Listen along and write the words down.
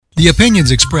The opinions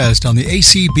expressed on the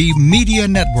ACB Media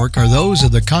Network are those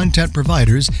of the content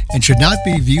providers and should not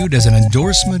be viewed as an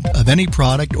endorsement of any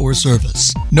product or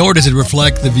service. Nor does it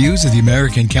reflect the views of the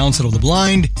American Council of the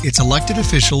Blind, its elected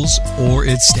officials, or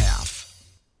its staff.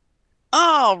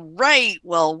 All right.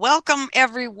 Well, welcome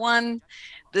everyone.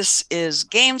 This is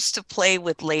Games to Play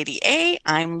with Lady A.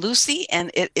 I'm Lucy, and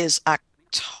it is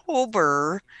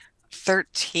October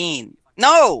 13th.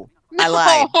 No, I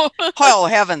lied. Oh,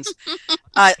 heavens.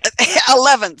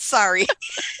 11th, sorry.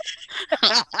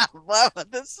 Well,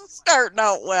 this is starting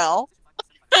out well.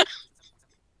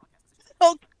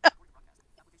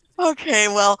 Okay,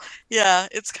 well, yeah,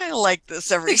 it's kind of like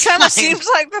this every time. It kind of seems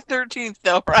like the 13th,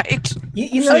 though, right?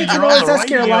 You know, you can always ask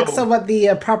your Alexa what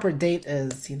the proper date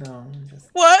is. You know.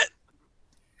 What?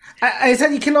 I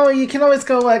said you can always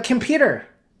go computer.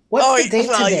 What's the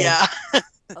date today? Yeah.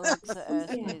 Alexa,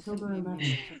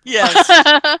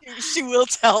 yes, she will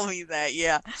tell me that.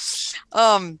 Yeah.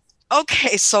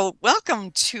 Okay, so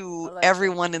welcome to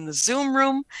everyone in the Zoom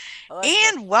room,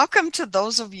 and welcome to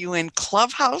those of you in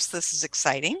Clubhouse. This is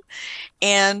exciting,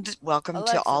 and welcome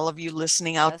to all of you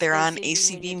listening out there on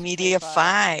ACB Media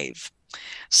 5.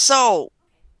 So,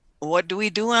 what do we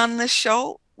do on this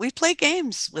show? We play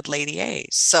games with Lady A.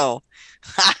 So,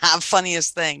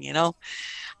 funniest thing, you know.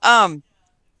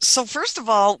 So first of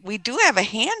all, we do have a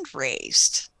hand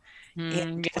raised.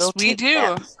 Yes, we'll we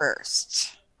do.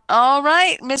 First. All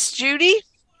right, Miss Judy.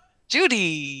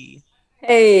 Judy.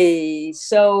 Hey,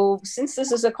 so since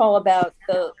this is a call about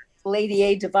the Lady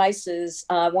A devices,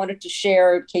 I wanted to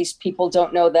share, in case people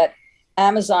don't know, that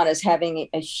Amazon is having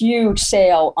a huge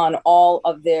sale on all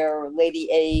of their Lady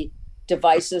A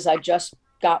devices. I just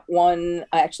got one,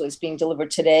 actually it's being delivered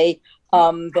today.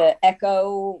 The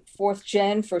Echo 4th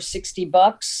gen for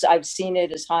 $60. I've seen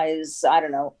it as high as, I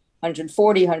don't know,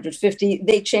 140, 150.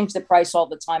 They change the price all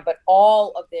the time, but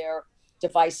all of their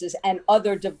devices and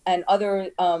other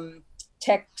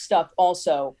tech stuff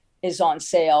also is on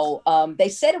sale. They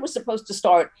said it was supposed to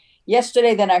start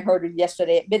yesterday, then I heard it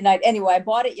yesterday at midnight. Anyway, I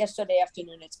bought it yesterday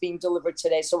afternoon. It's being delivered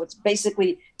today. So it's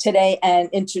basically today and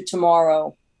into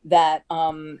tomorrow that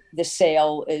the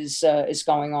sale is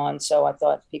going on. So I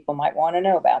thought people might want to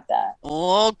know about that.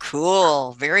 Oh,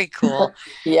 cool. Very cool.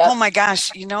 Yeah. Oh my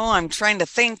gosh. You know, I'm trying to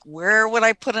think, where would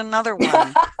I put another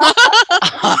one?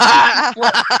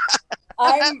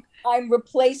 I'm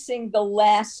replacing the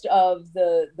last of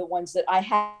the ones that I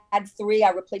had 3. I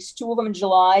replaced 2 of them in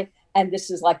July, and this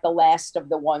is like the last of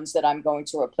the ones that I'm going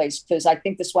to replace, because I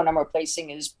think this one I'm replacing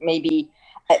is maybe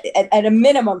at a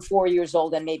minimum 4 years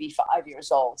old and maybe 5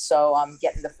 years old. So I'm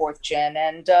getting the 4th gen,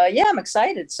 and yeah, I'm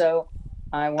excited. So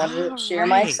I wanted to share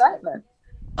my excitement.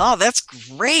 Oh, that's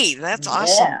great. That's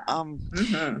awesome.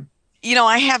 Yeah. You know,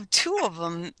 I have 2 of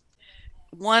them.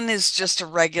 One is just a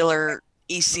regular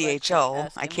ECHO.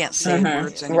 I can't say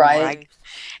words anymore. Right.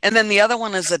 And then the other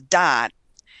one is a dot.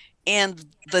 And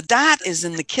the dot is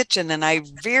in the kitchen, and I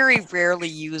very rarely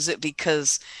use it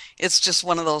because it's just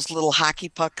one of those little hockey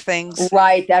puck things.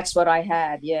 Right. That's what I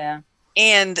had. Yeah.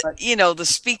 And, you know, the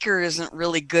speaker isn't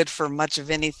really good for much of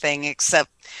anything except,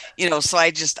 you know, so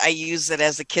I use it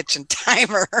as a kitchen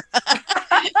timer.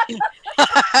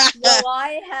 Well,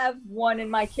 I have one in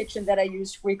my kitchen that I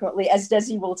use frequently, as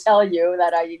Desi will tell you,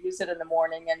 that I use it in the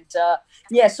morning. And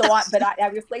yeah, so I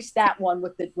replaced that one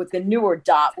with the newer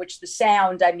dot, which the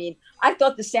sound, I mean, I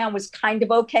thought the sound was kind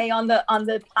of okay on the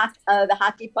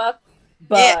hockey puck,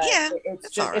 but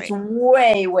it's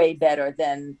way better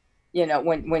than, you know,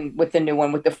 when with the new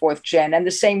one, with the 4th gen, and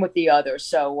the same with the other.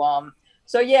 So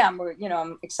yeah,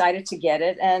 I'm excited to get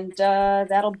it, and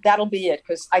that'll be it,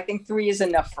 because I think 3 is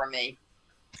enough for me.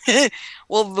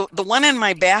 Well, the one in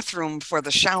my bathroom for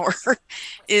the shower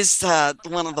is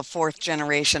one of the 4th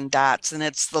generation dots, and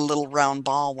it's the little round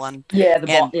ball one. Yeah, the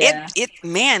ball. Yeah.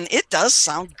 It does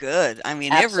sound good. I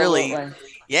mean, Absolutely. It really,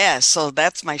 yeah. So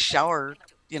that's my shower,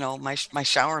 you know, my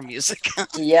shower music.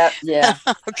 Yep. Yeah.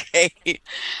 Okay.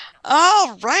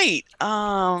 All right.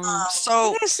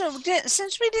 So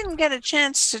Since we didn't get a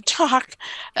chance to talk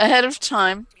ahead of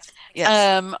time,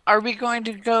 yes. Are we going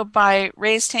to go by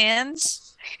raised hands?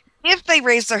 If they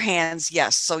raise their hands,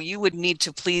 yes. So you would need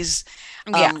to please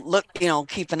look, you know,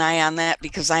 keep an eye on that,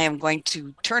 because I am going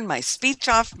to turn my speech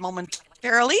off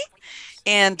momentarily.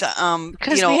 And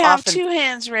because you know, we have 2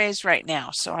 hands raised right now.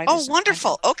 So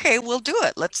wonderful. Okay, we'll do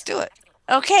it. Let's do it.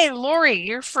 Okay, Lori,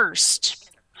 you're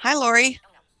first. Hi, Lori.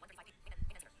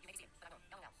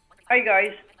 Hi,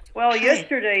 guys. Well,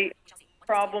 yesterday,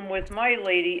 problem with my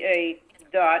Lady A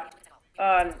dot,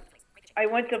 I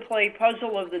went to play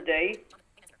Puzzle of the Day,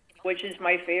 which is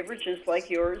my favorite, just like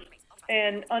yours.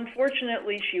 and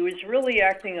unfortunately, she was really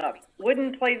acting up.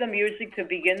 Wouldn't play the music to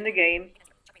begin the game.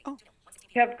 Oh.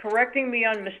 Kept correcting me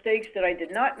on mistakes that I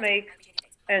did not make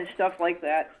and stuff like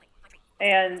that.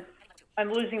 And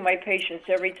I'm losing my patience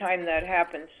every time that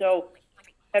happens. So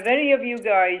have any of you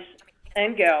guys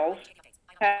and gals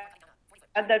had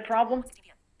that problem?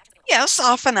 Yes,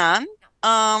 off and on.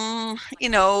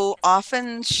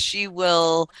 Often she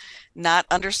will not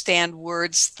understand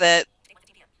words that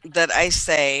I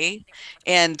say.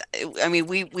 And I mean,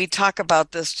 we talk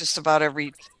about this just about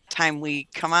every time we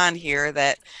come on here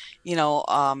that,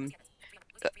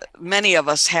 many of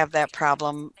us have that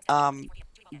problem,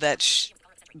 that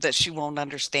she won't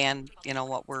understand,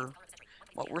 what we're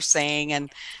saying.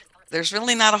 And there's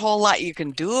really not a whole lot you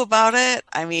can do about it.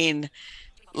 I mean,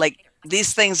 like,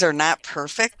 these things are not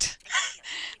perfect.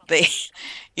 They,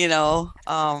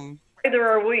 Neither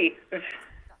are we.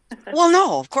 well,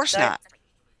 no, of course not.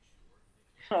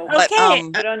 But,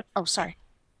 okay. Sorry.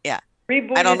 Yeah.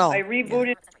 Rebooted, I don't know. I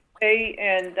rebooted today,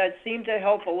 and that seemed to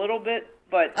help a little bit.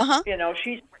 But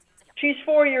she's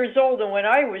 4 years old, and when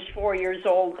I was 4 years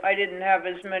old, I didn't have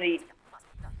as many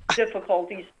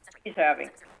difficulties she's having.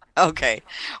 Okay.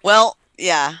 Well,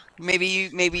 yeah.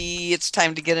 Maybe it's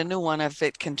time to get a new one if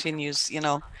it continues.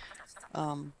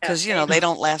 Because they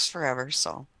don't last forever.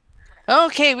 So.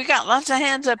 Okay, we got lots of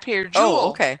hands up here. Jewel. Oh,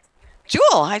 okay.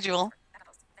 Jewel, hi, Jewel.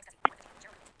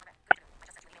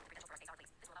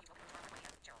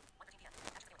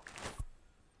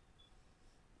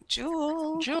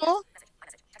 Jewel.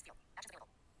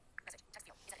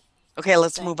 Okay,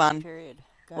 let's move on.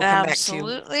 We'll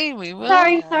Absolutely, we will.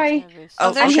 Sorry.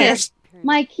 Oh, there's okay. yours.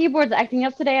 My keyboard's acting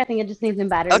up today. I think it just needs new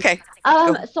batteries. Okay.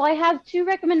 So I have 2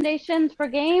 recommendations for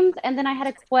games, and then I had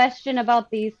a question about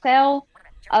the sale.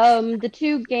 The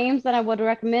 2 games that I would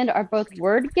recommend are both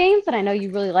word games, and I know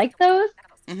you really like those.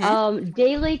 Mm-hmm.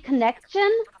 Daily Connection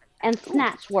and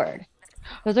Snatch Word.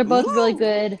 Those are both really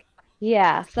good.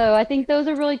 Yeah, so I think those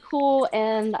are really cool,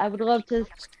 and I would love to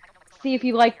see if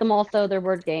you like them also. They're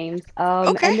word games.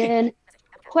 Okay. And then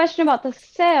question about the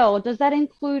sale. Does that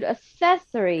include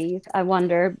accessories, I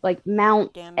wonder, like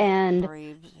mount and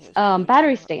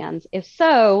battery stands? If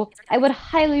so, I would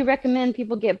highly recommend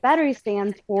people get a battery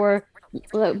stand for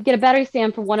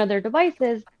one of their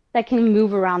devices that can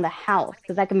move around the house,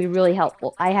 because that can be really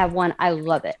helpful. I have one. I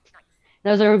love it.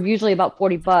 Those are usually about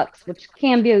 $40, which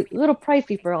can be a little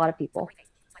pricey for a lot of people.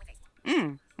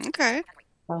 Okay.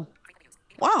 So.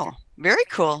 Wow. Very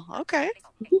cool. Okay.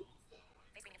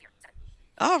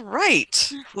 All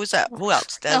right. Who's that? Who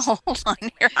else? Des? Oh, hold on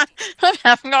here. I'm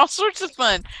having all sorts of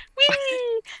fun.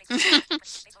 Whee!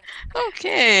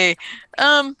 Okay.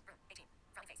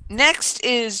 Next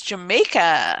is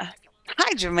Jamaica.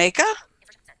 Hi, Jamaica.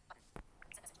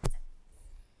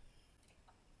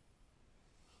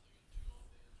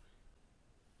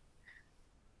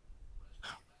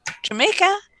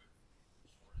 Jamaica.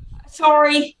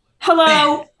 Sorry.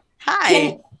 Hello.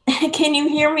 Hi. Can you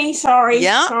hear me? Sorry.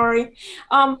 Yeah. Sorry.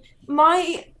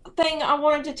 My thing I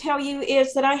wanted to tell you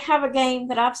is that I have a game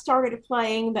that I've started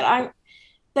playing that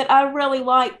I really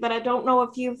like, but I don't know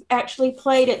if you've actually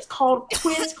played. It's called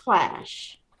Quiz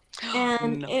Clash,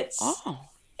 and it's a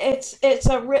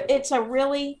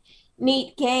really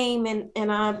neat game,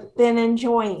 and I've been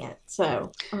enjoying it.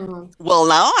 So. Well,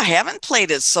 now I haven't played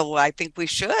it, so I think we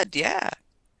should. Yeah.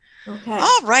 Okay.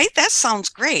 All right. That sounds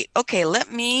great. Okay,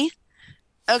 let me.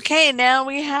 Okay, now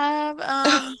we have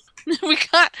we're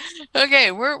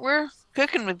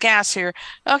cooking with gas here.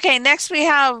 Okay, next we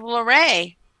have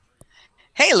Lorraine.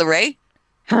 Hey, Lorraine.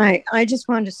 Hi. I just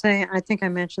wanted to say, I think I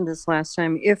mentioned this last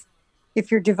time. If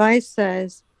your device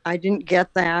says, I didn't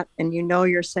get that, and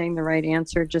you're saying the right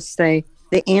answer, just say,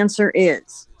 the answer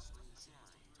is,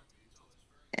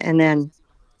 and then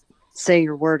say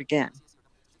your word again.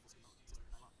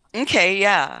 Okay,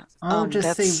 yeah. I'll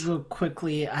just say real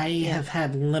quickly, I have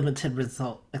had limited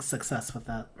success with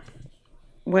that.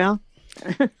 Well,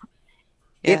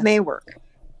 it may work.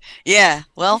 Yeah,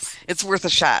 well, it's worth a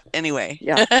shot anyway.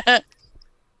 Yeah.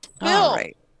 All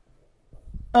right.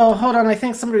 Oh, hold on. I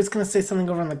think somebody was going to say something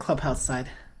over on the Clubhouse side.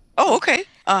 Oh, okay.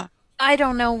 I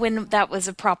don't know when that was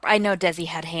a proper. I know Desi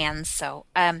had hands, so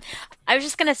I was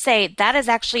just gonna say that has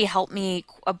actually helped me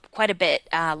quite a bit.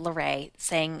 Lorraine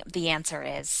saying the answer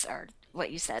is, or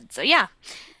what you said. So yeah,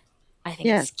 I think.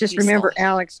 Yes, just useful. remember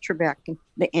Alex Trebek.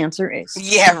 The answer is.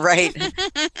 Yeah, right.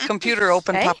 Computer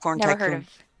open popcorn Never tycoon.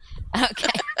 heard of.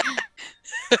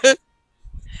 Okay.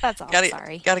 That's all.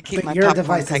 Sorry. Got to keep but my your popcorn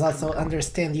devices tycoon. also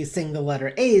understand you saying the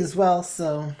letter A as well,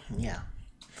 so yeah.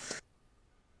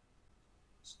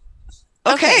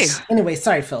 Okay. Anyway,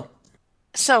 sorry, Phil.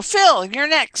 So Phil, you're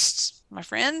next, my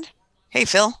friend. Hey,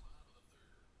 Phil.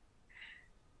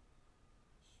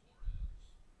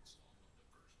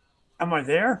 Am I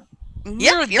there?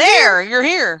 Yep, you're there. You're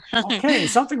here. Okay,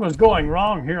 something was going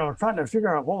wrong here. I was trying to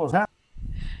figure out what was happening.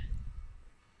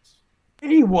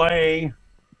 Anyway,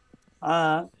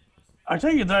 I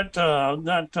tell you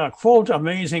that quote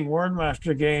 "Amazing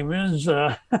Wordmaster Game" is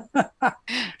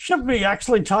should be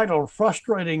actually titled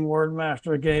 "Frustrating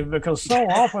Wordmaster Game" because so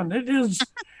often it is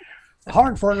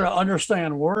hard for her to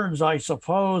understand words, I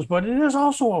suppose, but it is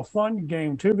also a fun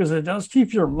game too because it does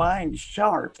keep your mind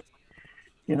sharp.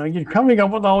 You know, you're coming up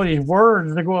with all these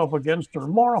words to go up against her.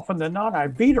 More often than not, I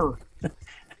beat her.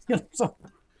 So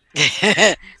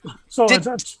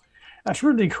that's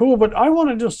really cool. But I want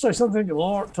to just say something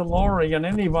to Lori and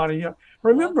anybody.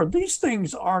 Remember, these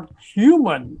things aren't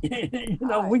human. You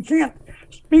know, we can't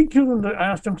speak to them to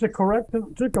ask them to correct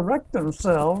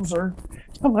themselves or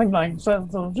something like that.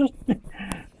 So just,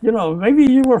 you know,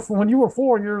 maybe when you were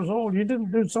 4 years old, you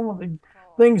didn't do some of the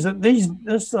things that these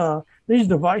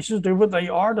devices do, but they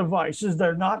are devices.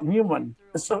 They're not human.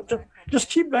 So just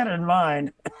keep that in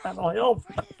mind. That'll help.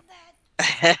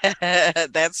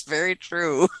 That's very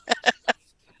true.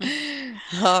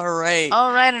 All right.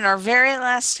 All right. And our very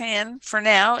last hand for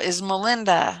now is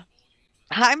Melinda.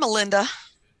 Hi, Melinda.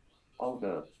 Oh,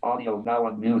 the audio now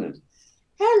unmuted.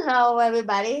 Hello,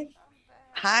 everybody.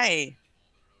 Hi.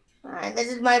 Hi,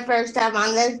 this is my first time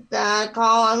on this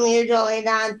call. I'm usually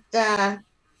not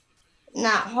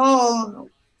home.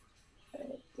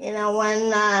 You know,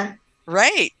 when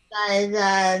right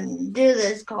guys do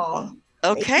this call.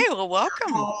 Okay, well,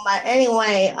 welcome. But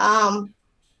anyway,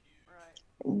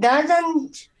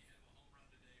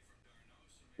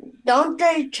 don't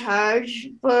they charge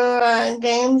for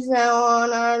games now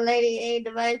on our Lady A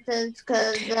devices?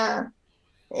 Because you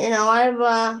know,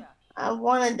 I've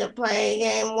wanted to play a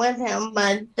game with him,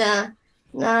 but I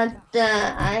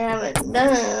haven't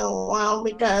done it in a while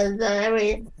because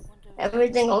every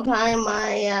single time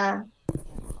I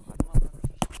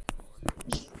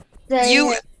say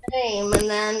his name and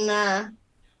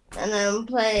then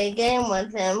play a game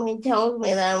with him, he tells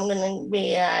me that I'm going to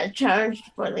be charged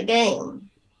for the game.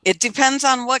 It depends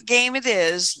on what game it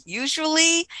is.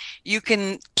 Usually you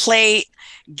can play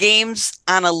games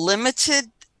on a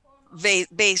limited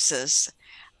basis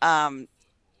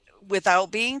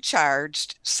without being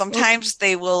charged. Sometimes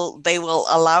they will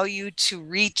allow you to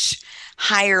reach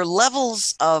higher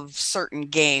levels of certain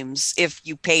games if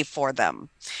you pay for them.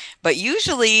 But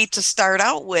usually to start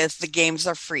out with, the games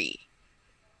are free.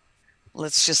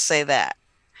 Let's just say that.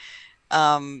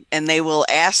 And they will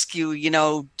ask you, you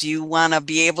know, do you want to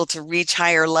be able to reach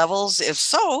higher levels? If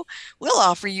so, we'll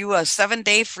offer you a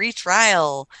 7-day free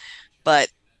trial. But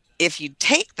if you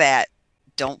take that,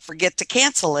 don't forget to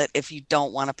cancel it if you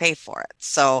don't want to pay for it.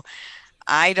 So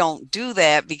I don't do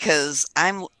that because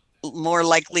I'm more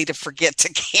likely to forget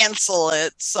to cancel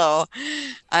it. So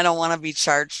I don't want to be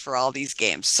charged for all these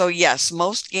games. So yes,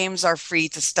 most games are free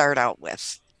to start out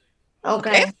with.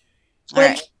 Okay.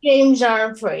 Which games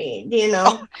are free? Do you know?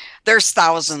 Oh, there's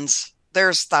thousands.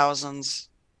 Okay.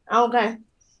 Yep.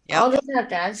 I'll just have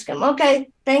to ask him. Okay.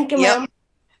 Thank you, ma'am.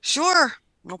 Sure.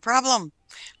 No problem.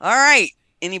 All right.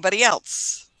 Anybody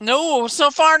else? No,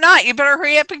 so far not. You better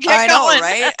hurry up and get going.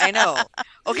 Right? I know.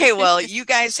 Okay, well, you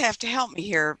guys have to help me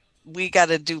here. We got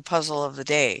to do puzzle of the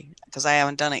day because I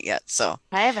haven't done it yet. So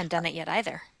I haven't done it yet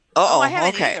either. I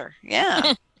haven't okay. either.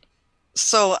 Yeah.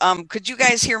 So, could you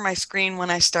guys hear my screen when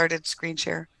I started screen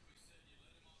share?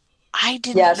 I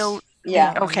didn't know.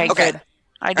 Yeah. Okay, good.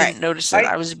 I didn't notice it.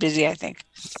 I was busy, I think.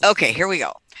 Okay, here we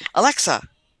go. Alexa.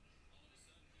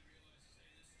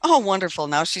 Oh, wonderful.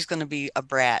 Now she's going to be a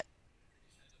brat.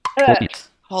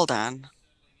 Hold on.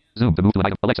 Zoom to move to an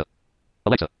item.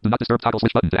 Alexa, do not disturb toggle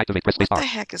switch button to activate. Press space bar. What the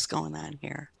heck is going on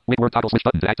here? Wake word toggle switch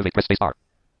button to activate. Press space bar.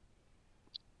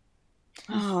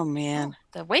 Oh man,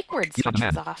 the wake word switch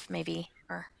is off, maybe.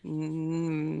 Or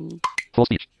full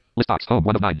speech. List box. Home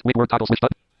 1 of 9. Wake word toggle switch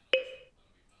button.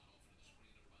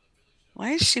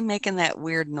 Why is she making that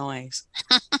weird noise?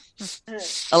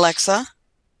 Alexa,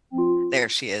 there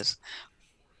she is.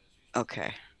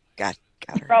 Okay, got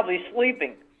her. Probably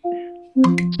sleeping.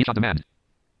 Speech on demand.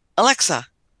 Alexa,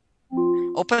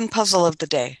 open puzzle of the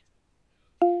day.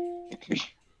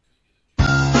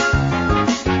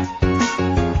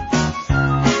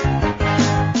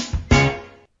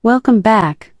 Welcome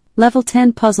back, Level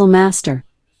 10 Puzzle Master.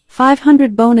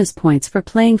 500 bonus points for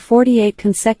playing 48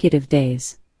 consecutive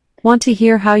days. Want to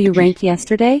hear how you ranked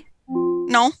yesterday?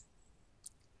 No.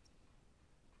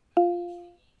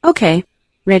 Okay,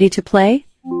 ready to play?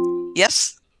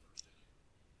 Yes.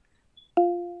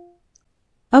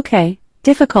 Okay,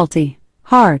 difficulty,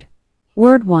 hard.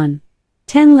 Word 1.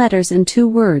 10 letters and 2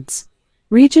 words.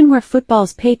 Region where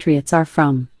football's Patriots are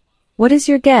from. What is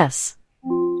your guess?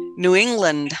 New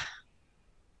England.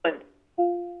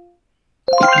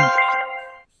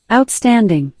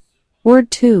 Outstanding. Word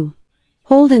 2.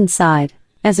 Hold inside,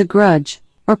 as a grudge,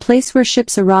 or place where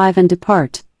ships arrive and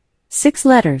depart. 6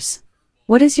 letters.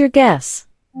 What is your guess?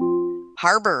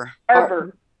 Harbor.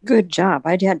 Harbor. Good job.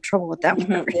 I'd had trouble with that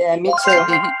one. Yeah, me too.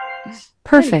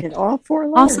 Perfect. All 4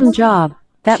 letters. Awesome job.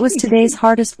 That was today's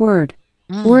hardest word.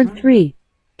 Word 3.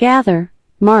 Gather,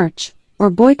 march, or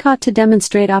boycott to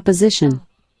demonstrate opposition.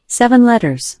 7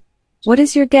 letters. What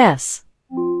is your guess?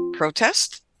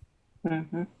 Protest.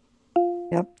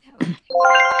 Yep.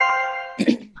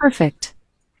 Perfect.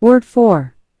 Word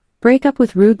 4. Break up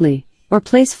with rudely, or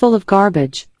place full of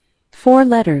garbage. 4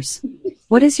 letters.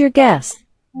 What is your guess?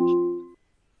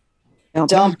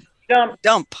 Dump.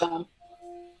 Dump.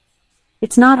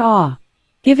 It's not awe.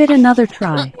 Give it another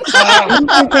try. What is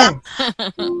your guess?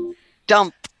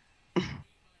 Dump.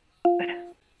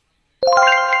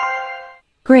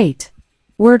 Great.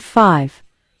 Word 5.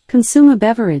 Consume a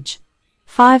beverage.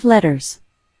 5 letters.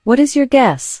 What is your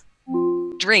guess?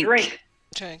 Drink.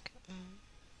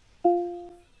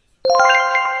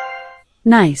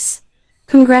 Nice.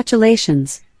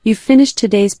 Congratulations. You've finished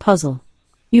today's puzzle.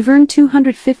 You've earned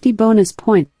 250 bonus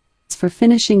points for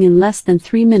finishing in less than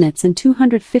 3 minutes and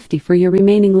 250 for your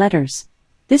remaining letters.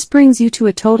 This brings you to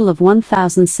a total of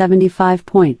 1,075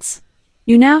 points.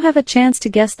 You now have a chance to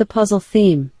guess the puzzle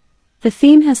theme. The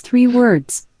theme has 3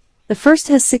 words. The first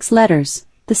has 6 letters,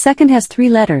 the second has 3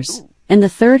 letters, and the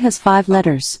third has 5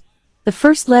 letters. The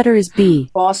first letter is B.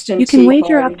 Boston You can Tea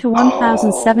wager Party. up to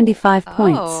 1,075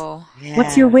 points. Oh.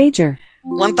 What's your wager?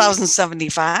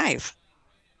 1,075.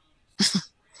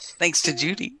 Thanks to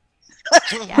Judy.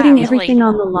 Putting everything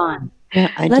on the line.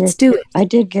 Yeah, Let's do it. I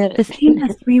did get it. The theme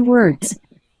has 3 words.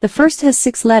 The first has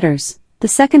 6 letters, the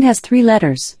second has 3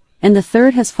 letters, and the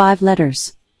third has 5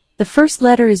 letters. The first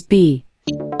letter is B.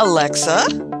 Alexa.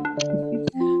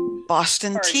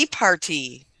 Boston Tea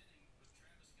Party.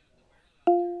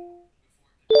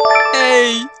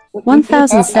 Hey.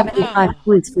 1,075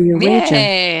 points for your wager.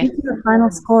 Yay. Gives you a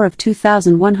final score of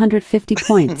 2,150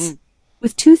 points.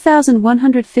 With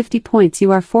 2,150 points,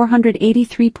 you are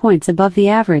 483 points above the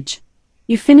average.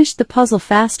 You finished the puzzle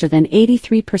faster than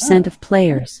 83% of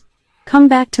players. Come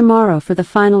back tomorrow for the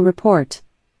final report.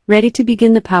 Ready to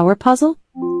begin the power puzzle?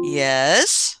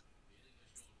 Yes.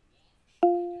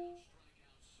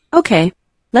 Okay,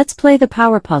 let's play the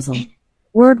power puzzle.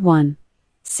 Word 1.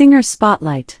 Singer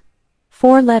spotlight.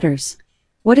 4 letters.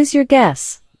 What is your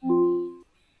guess?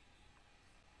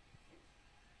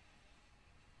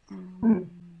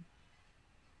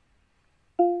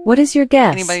 What is your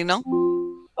guess? Anybody know?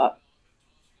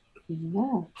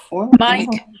 No.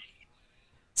 Mike.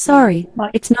 Sorry,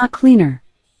 it's not cleaner.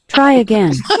 Try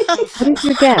again. What is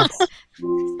your guess?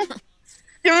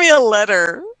 Give me a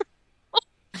letter.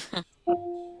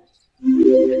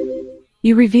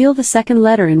 You reveal the second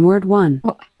letter in word 1.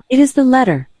 It is the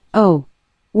letter O.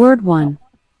 Word 1.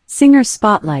 Singer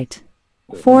spotlight.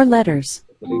 4 letters.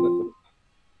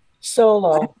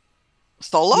 Solo.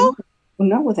 Solo?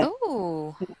 No, with it.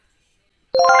 Ooh.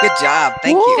 Good job.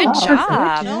 Thank you. Good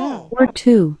job. Word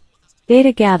 2.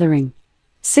 Data gathering.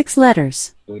 6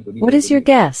 letters. What is your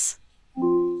guess?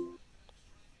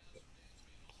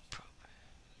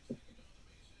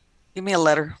 Give me a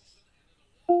letter.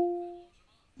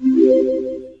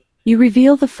 You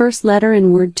reveal the first letter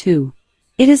in word 2.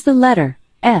 It is the letter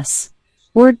S.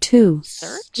 Word 2.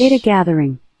 Search? Data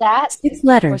gathering. That 6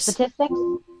 letters. statistics?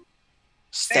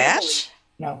 Stash?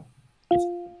 No.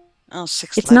 Oh,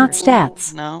 6 It's not letters.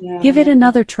 stats. No. Give it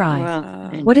another try.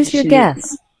 Well, What is your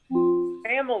guess?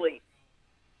 Family.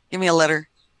 give me a letter.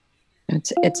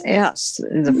 It's S,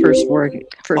 the first word.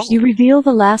 First. You reveal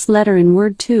the last letter in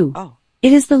word 2. Oh.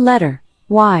 It is the letter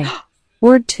Y.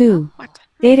 Word 2.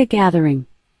 Data gathering.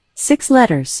 6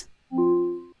 letters.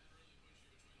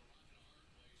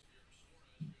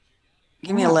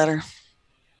 Give me a letter.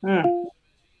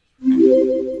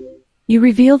 You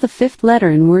reveal the 5th letter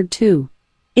in word 2.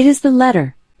 It is the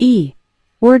letter E.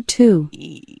 Word 2.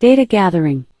 Data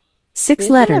gathering. 6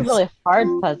 letters. This is a really hard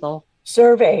puzzle.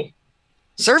 Survey.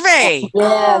 Survey.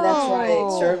 Yeah, that's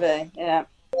right. Survey. Yeah.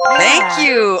 Thank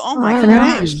you. Oh my All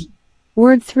gosh. right.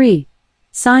 Word 3.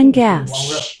 Sign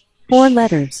gas. 4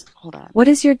 letters. Hold on. What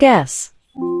is your guess?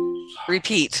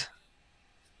 Repeat.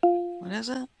 What is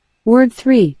it? Word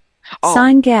 3. Oh.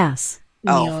 Sign gas.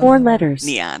 Oh. 4 letters.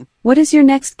 Neon. What is your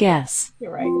next guess?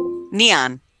 You're right.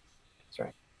 Neon. That's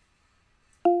right.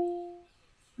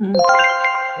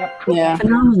 Yep. Yeah.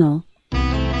 Phenomenal.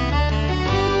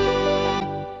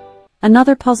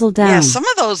 Another puzzle down. Yeah, some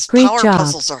of those Great power job.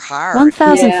 puzzles are hard.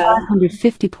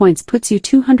 1,550 points puts you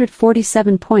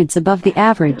 247 points above the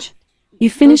average.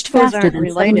 You finished puzzles faster aren't than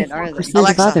related, are they? 74% of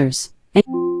Alexa. others. And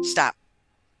Stop.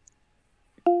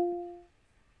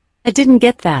 I didn't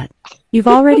get that. You've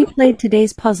already played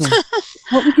today's puzzle.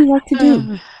 What would you like to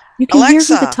do? You can hear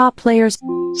who Alexa. the top players.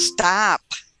 Stop.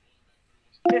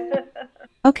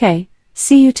 Okay,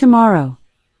 see you tomorrow.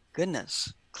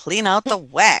 Goodness. Clean out the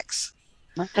wax.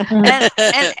 and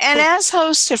as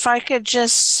host, if I could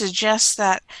just suggest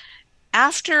that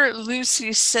after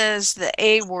Lucy says the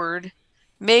A word,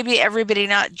 maybe everybody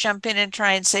not jump in and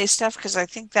try and say stuff, because I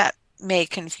think that may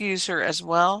confuse her as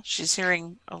well. She's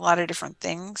hearing a lot of different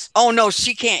things. Oh, no,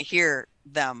 she can't hear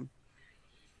them.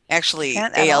 Actually,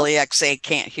 Can't at all? ALEXA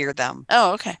can't hear them.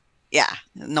 Oh, okay. Yeah,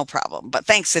 no problem. But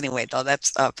thanks anyway, though.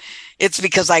 That's it's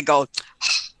because I go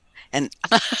and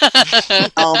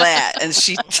all that, and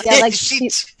she Yeah, like she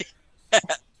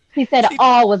said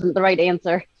all wasn't the right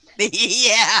answer.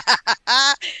 yeah.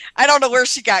 I don't know where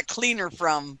she got cleaner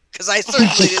from, because I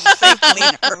certainly didn't say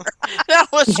cleaner. That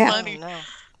was Yeah. funny.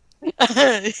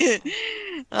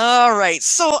 All right,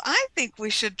 so I think we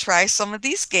should try some of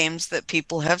these games that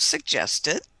people have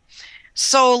suggested.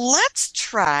 So let's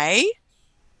try,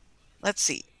 let's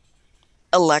see,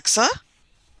 Alexa,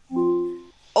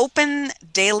 open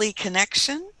Daily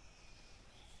Connection.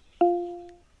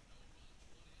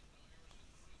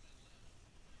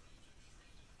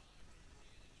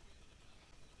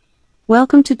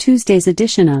 Welcome to Tuesday's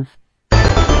edition of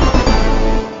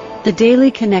The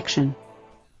Daily Connection.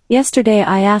 Yesterday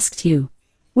I asked you,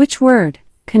 which word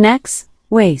connects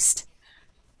waste,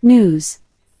 news,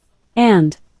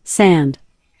 and sand?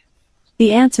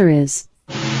 The answer is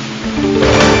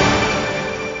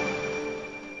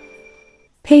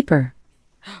paper.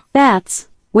 That's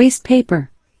waste paper,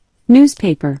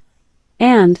 newspaper,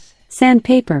 and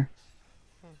sandpaper.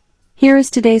 Here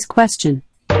is today's question.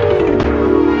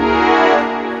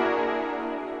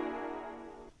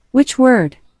 Which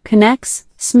word connects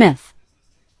Smith,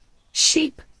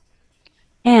 sheep,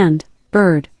 and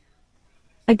bird?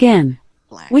 Again,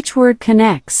 which word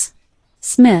connects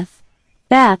Smith?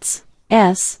 That's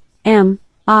S-M-I-T-H,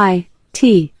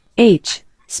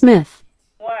 Smith.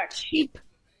 Black. Sheep.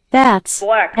 That's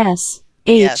Black. S-H-E-E-P,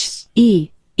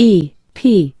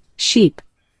 sheep.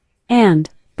 And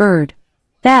bird.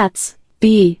 That's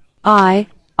B-I-R-D,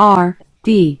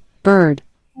 bird.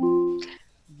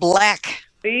 Black.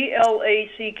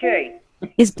 BLACK.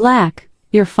 Is black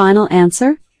your final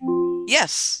answer?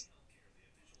 Yes.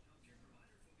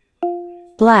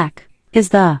 Black is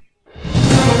the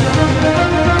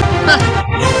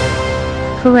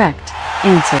correct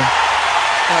answer.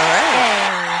 All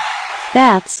right.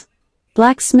 That's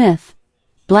blacksmith,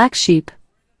 black sheep,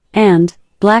 and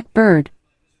black bird.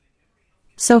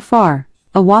 So far,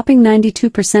 a whopping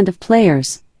 92% of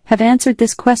players have answered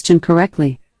this question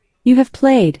correctly. You have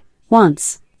played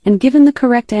once and given the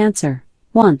correct answer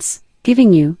once,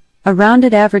 giving you a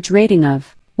rounded average rating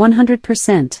of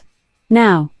 100%.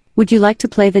 Now, would you like to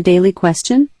play the daily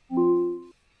question?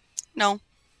 No.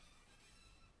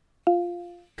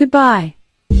 Goodbye.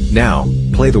 Now,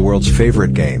 play the world's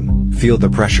favorite game, Feel the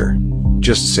Pressure.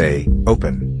 Just say,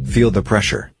 open, feel the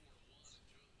pressure.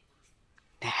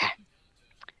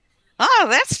 Oh,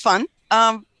 that's fun.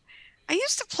 I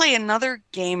used to play another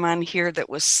game on here that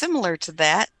was similar to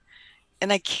that,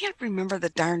 and I can't remember the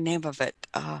darn name of it.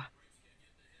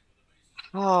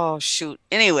 Oh, shoot.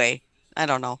 Anyway, I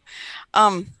don't know.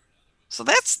 So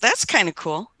that's kind of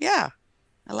cool. Yeah,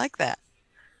 I like that.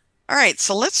 All right,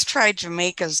 so let's try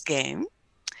Jamaica's game.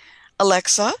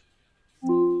 Alexa,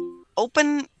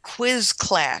 open Quiz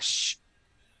Clash.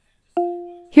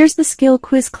 Here's the Skill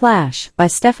Quiz Clash by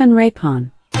Stefan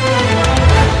Rapon.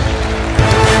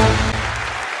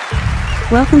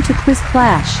 Welcome to Quiz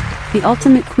Clash, the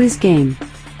ultimate quiz game.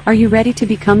 Are you ready to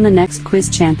become the next quiz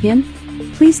champion?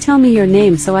 Please tell me your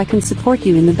name so I can support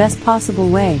you in the best possible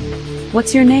way.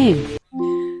 What's your name?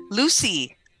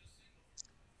 Lucy.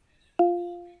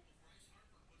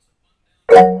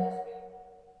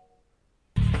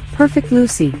 Perfect,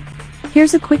 Lucy.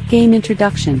 Here's a quick game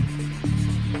introduction.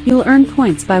 You'll earn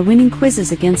points by winning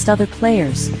quizzes against other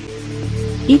players.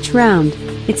 Each round,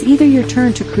 it's either your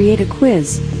turn to create a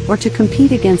quiz or to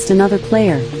compete against another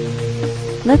player.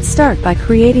 Let's start by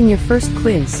creating your first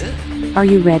quiz. Are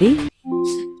you ready?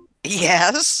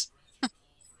 Yes.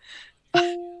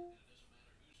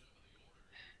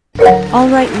 All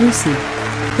right, Lucy.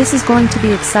 This is going to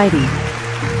be exciting.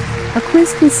 A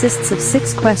quiz consists of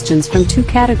 6 questions from 2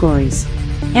 categories.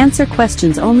 Answer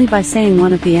questions only by saying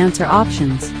one of the answer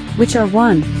options, which are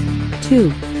 1,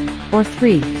 2, or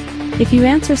 3. If you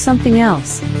answer something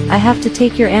else, I have to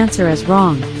take your answer as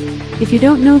wrong. If you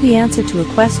don't know the answer to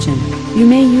a question, you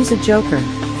may use a joker.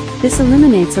 This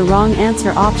eliminates a wrong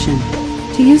answer option.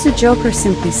 To use a joker,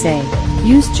 simply say,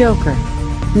 "Use joker."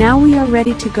 Now we are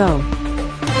ready to go.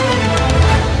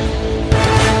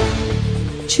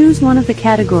 Choose one of the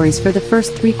categories for the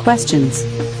first 3 questions: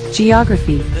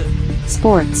 geography,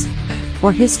 sports,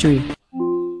 or history.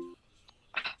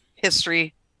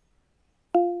 History.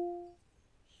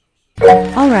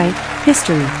 All right,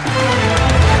 history.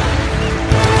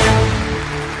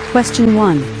 Question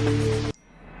 1.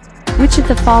 Which of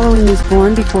the following was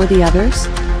born before the others?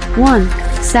 1.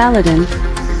 Saladin,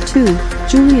 2.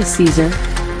 Julius Caesar,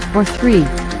 or 3.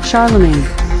 Charlemagne?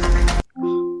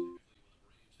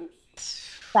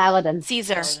 Saladin.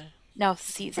 Caesar. No,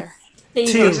 Caesar.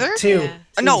 Caesar? Two.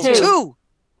 No, Two. 2.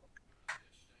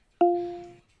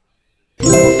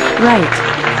 Right.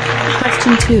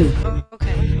 Question 2.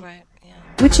 Okay, right.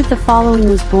 Which of the following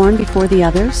was born before the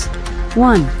others?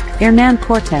 1. Hernan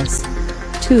Cortes,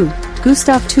 2.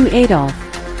 Gustav II Adolf,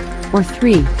 or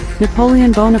 3.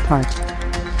 Napoleon Bonaparte?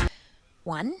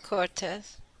 1.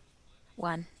 Cortez.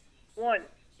 1. 1.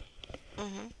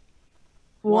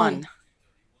 1.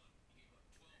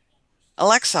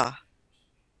 Alexa.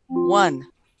 1.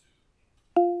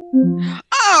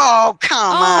 Oh,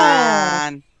 come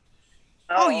on.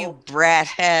 Oh, you brat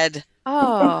head.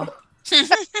 Oh.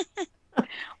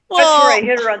 Well, That's right.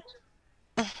 Hit her on.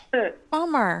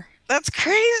 Bummer. That's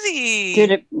crazy.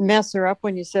 Did it mess her up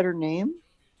when you said her name?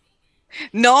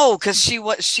 No, because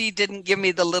she didn't give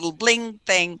me the little bling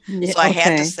thing, Yeah, so I had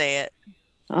to okay. say it.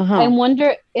 I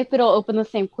wonder if it'll open the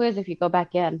same quiz if you go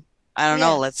back in. I don't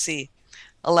know. Let's see.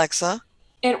 Alexa,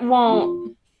 It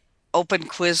won't. open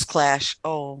quiz clash.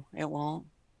 Oh, it won't.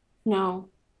 No.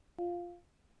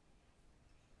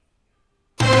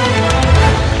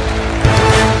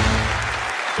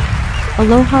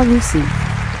 Aloha Lucy.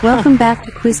 Welcome back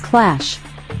to Quiz Clash.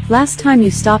 Last time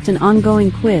you stopped an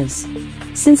ongoing quiz.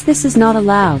 Since this is not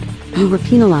allowed, you were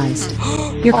penalized.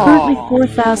 You're currently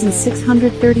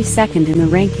 4,632nd in the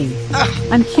ranking.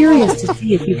 I'm curious to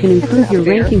see if you can improve your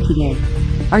ranking today.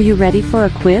 Are you ready for a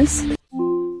quiz?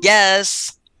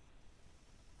 Yes.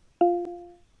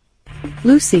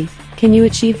 Lucy, can you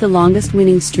achieve the longest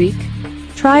winning streak?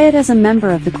 Try it as a member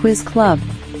of the quiz club.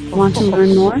 Want to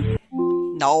learn more?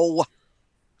 No.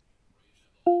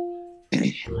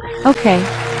 Okay,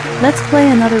 let's play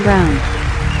another round.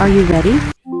 Are you ready?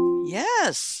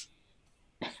 Yes.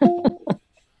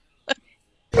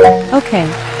 Okay,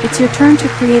 it's your turn to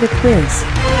create a quiz.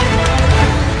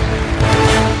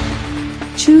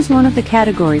 Choose one of the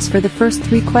categories for the first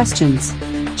 3 questions: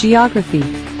 geography,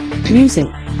 music,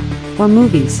 or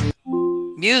movies.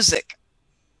 Music.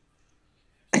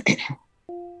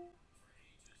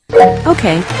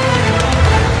 Okay.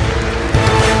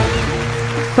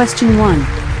 Question 1.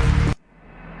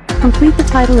 Complete the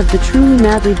title of the Truly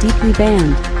Madly Deeply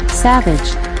band.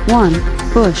 Savage. 1.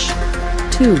 Bush.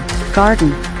 2.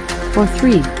 Garden. Or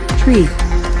 3. Tree.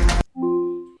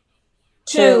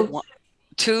 2.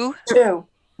 2. 2.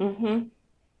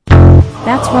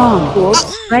 That's wrong.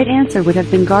 Right answer would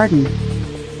have been garden.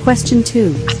 Question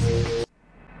 2.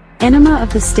 Enema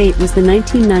of the State was the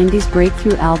 1990s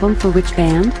breakthrough album for which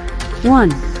band?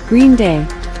 1. Green Day.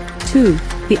 2.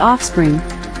 The Offspring.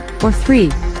 Or 3.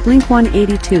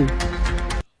 Blink-182.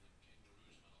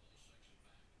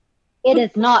 It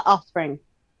is not Offspring.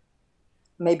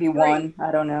 Maybe 1.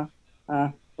 I don't know.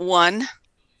 1. I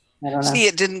don't know. See,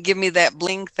 it didn't give me that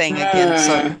bling thing again,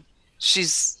 so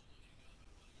she's...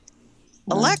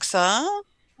 Alexa,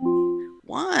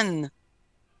 1.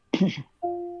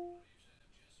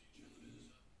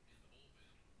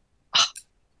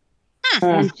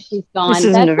 And she's gone. This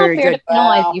isn't That's a not very fair good- to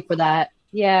penalize Wow. you for that.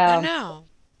 Yeah. I know.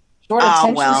 Short Oh,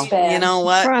 attention well, span. you know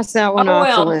what? Cross that one Oh, off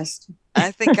the well. list.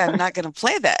 I think I'm not going to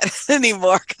play that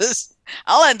anymore because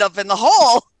I'll end up in the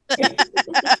hole.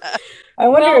 I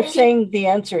wonder Well, if saying the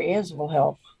answer is will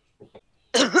help.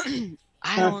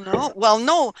 I don't know. Well,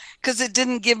 no, because it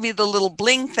didn't give me the little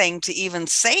bling thing to even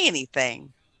say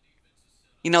anything.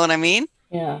 You know what I mean?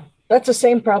 Yeah. That's the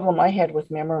same problem I had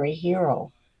with Memory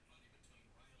Hero.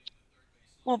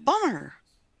 Well, bummer.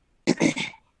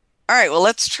 All right. Well,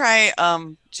 let's try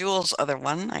Jules' other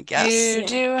one, I guess. You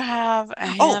do have a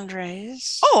hand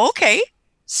raised. Oh, okay.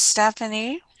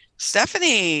 Stephanie.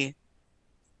 Stephanie.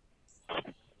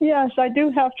 Yes, I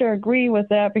do have to agree with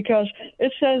that because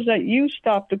it says that you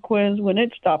stopped the quiz when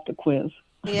it stopped the quiz.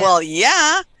 Yeah. Well,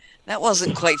 yeah. That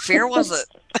wasn't quite fair, was it?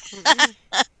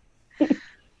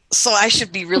 So I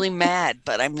should be really mad,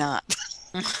 but I'm not.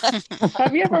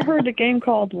 Have you ever heard the game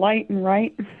called Light and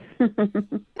Right?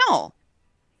 No.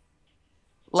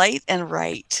 Light and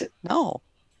right. No.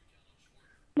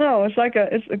 No, it's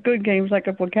a good game. It's like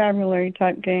a vocabulary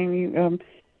type game. You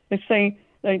they say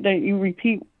you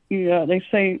repeat. They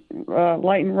say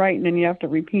light and right, and then you have to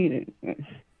repeat it.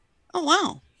 Oh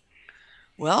wow.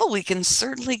 Well, we can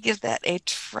certainly give that a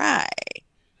try.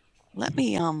 Let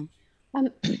me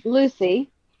Lucy.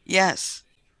 Yes.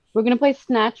 We're gonna play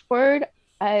Snatch Word.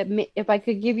 If I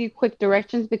could give you quick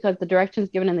directions, because the directions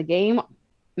given in the game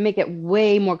make it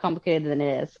way more complicated than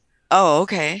it is. Oh,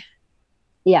 okay.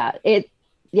 Yeah,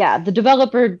 the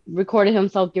developer recorded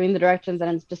himself giving the directions,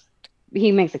 and it's just,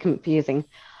 he makes it confusing.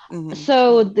 Mm-hmm.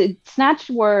 So the Snatch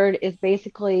Word is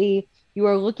basically, you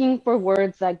are looking for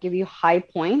words that give you high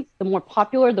points. The more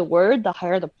popular the word, the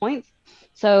higher the points.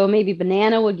 So maybe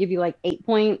banana would give you like 8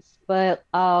 points, but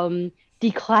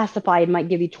declassified might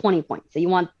give you 20 points. So you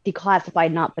want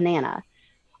declassified, not banana.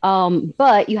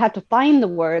 But you have to find the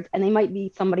words, and they might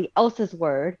be somebody else's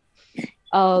word.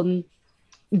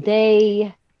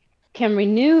 They can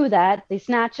renew that. They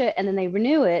snatch it and then they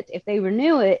renew it. If they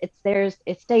renew it, it's theirs.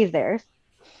 It stays theirs.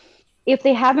 If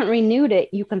they haven't renewed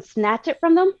it, you can snatch it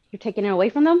from them. You're taking it away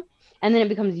from them, and then it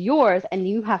becomes yours, and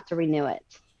you have to renew it.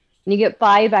 And you get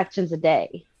 5 actions a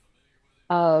day.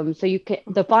 So you can,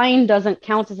 the find doesn't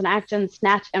count as an action.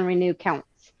 Snatch and renew counts.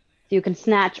 So you can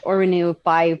snatch or renew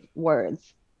 5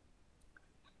 words.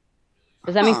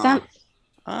 Does that make sense?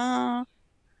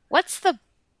 What's the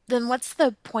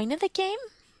point of the game?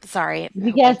 Sorry.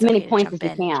 You get as many points as you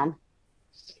can.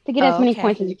 To get as many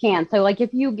points as you can. So like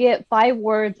if you get 5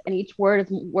 words and each word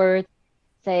is worth,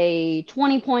 say,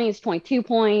 20 points, 22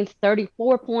 points,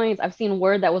 34 points. I've seen a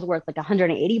word that was worth like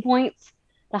 180 points.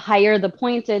 The higher the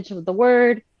pointage of the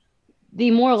word,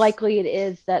 the more likely it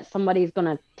is that somebody's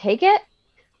going to take it.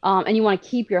 And you want to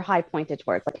keep your high pointage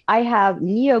words. Like I have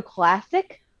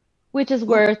neoclassic, which is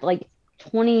worth like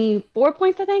 24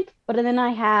 points, I think. But then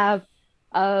I have,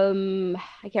 I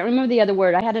can't remember the other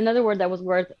word. I had another word that was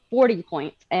worth 40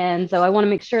 points. And so I want to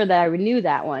make sure that I renew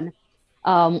that one.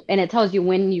 And it tells you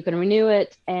when you can renew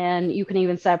it, and you can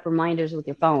even set up reminders with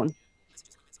your phone.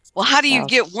 Well, how do you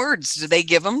get words? Do they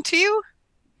give them to you?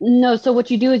 No. So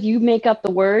what you do is you make up the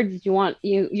words you want.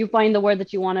 You find the word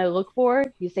that you want to look for.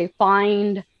 You say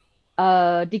find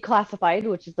declassified,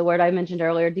 which is the word I mentioned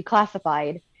earlier,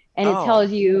 declassified. And it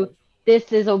tells you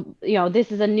this is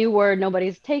a new word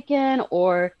nobody's taken,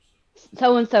 or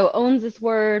so-and-so owns this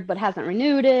word but hasn't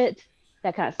renewed it,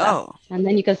 that kind of stuff. And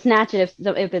then you can snatch it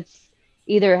if it's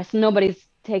either nobody's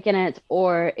taken it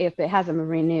or if it hasn't been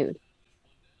renewed.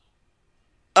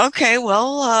 Okay,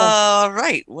 well,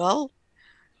 right. Well,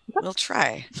 we'll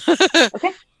try.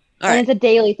 Okay. All right. It's a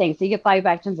daily thing, so you get 5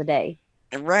 actions a day.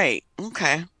 Right.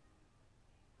 Okay.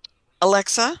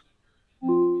 Alexa,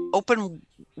 open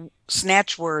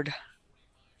Snatch Word.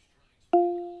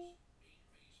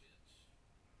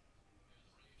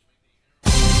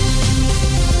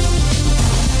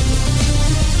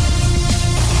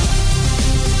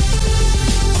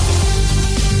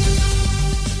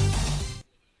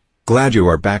 Glad you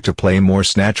are back to play more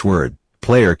Snatch Word.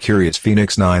 Player Curious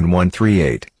Phoenix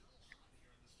 9138.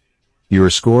 Your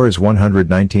score is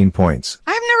 119 points.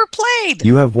 I've never played.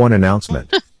 You have one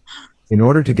announcement. In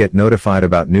order to get notified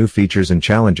about new features and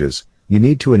challenges, you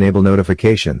need to enable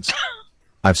notifications.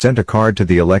 I've sent a card to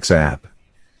the Alexa app.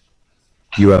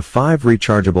 You have 5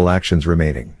 rechargeable actions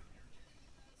remaining.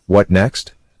 What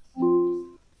next?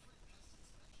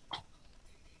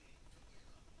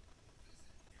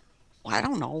 I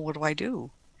don't know. What do I do?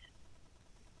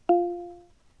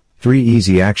 3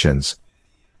 easy actions.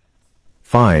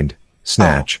 Find,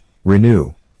 snatch,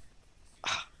 renew.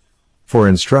 For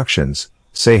instructions,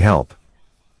 say help.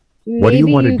 What do you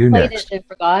want to do next? It,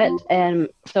 forgot, and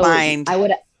so find. I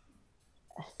would.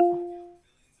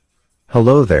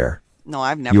 Hello there. No,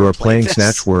 I've never. You are playing this.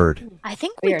 Snatch Word. I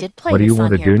think we did play. What do you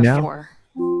want to do before.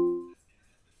 now?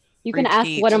 You can ask,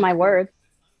 what are my words?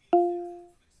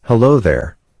 Hello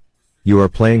there. You are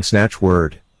playing Snatch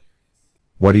Word.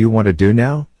 What do you want to do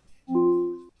now?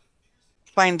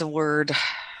 Find the word.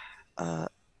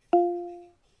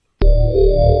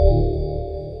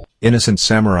 Innocent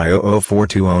Samurai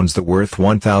 0042 owns the worth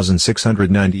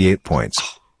 1,698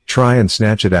 points. Try and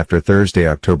snatch it after Thursday,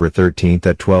 October 13th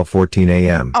at 12:14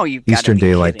 a.m. Eastern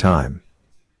Daylight Time.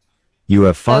 You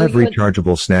have 5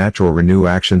 rechargeable snatch or renew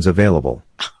actions available.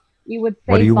 You would say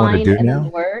what do you want to do now? The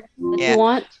word that you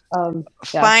want.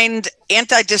 Find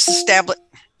anti-disestablish.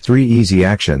 3 easy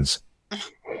actions.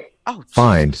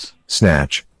 Find,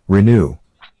 snatch, renew.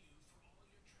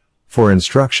 For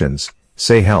instructions,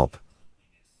 say help.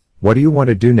 What do you want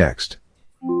to do next?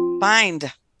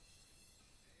 Find.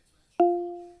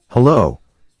 Hello.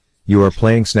 You are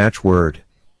playing Snatch Word.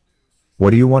 What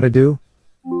do you want to do?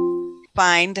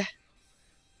 Find.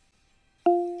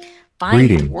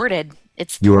 Reading. Worded.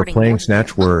 It's You are wording. playing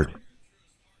Snatch Word.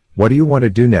 What do you want to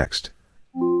do next?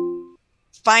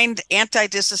 Find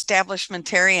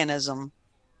anti-disestablishmentarianism.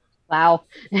 Wow.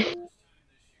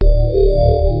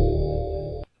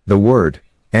 The word,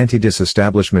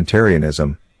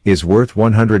 anti-disestablishmentarianism, is worth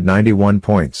 191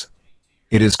 points.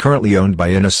 It is currently owned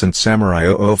by Innocent Samurai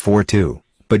 0042,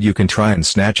 but you can try and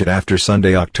snatch it after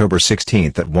Sunday, October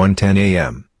 16th at 1:10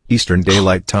 a.m. Eastern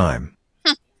Daylight Time.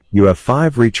 You have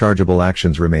 5 rechargeable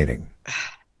actions remaining.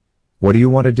 What do you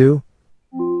want to do?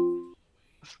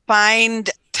 Find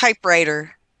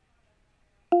typewriter.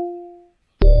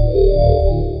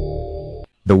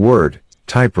 The word,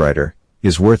 typewriter,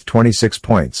 is worth 26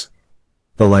 points.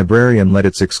 The librarian let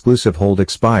its exclusive hold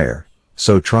expire,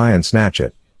 so try and snatch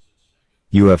it.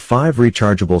 You have 5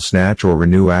 rechargeable snatch or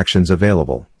renew actions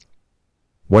available.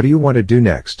 What do you want to do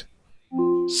next?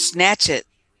 Snatch it.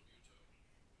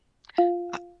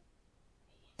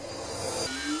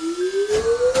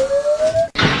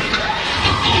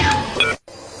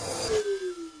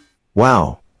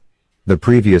 Wow! The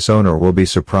previous owner will be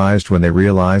surprised when they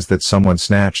realize that someone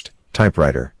snatched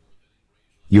typewriter.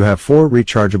 You have 4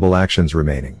 rechargeable actions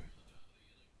remaining.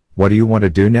 What do you want to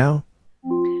do now?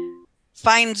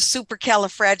 Find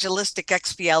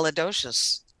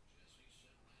supercalifragilisticexpialidocious.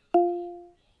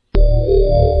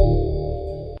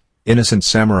 Innocent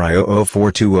Samurai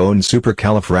 0042 owns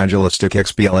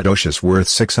supercalifragilisticexpialidocious worth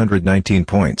 619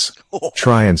 points.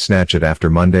 Try and snatch it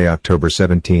after Monday, October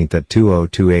 17th at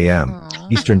 2:02 a.m.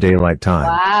 Eastern Daylight Time.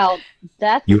 Wow.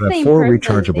 That's You the have same 4 person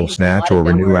rechargeable saying snatch a lot or of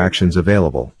renew words. actions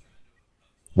available.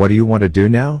 What do you want to do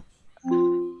now?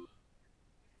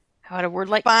 How about a word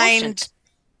like Find quotient?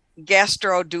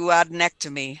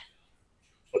 gastroduodenectomy.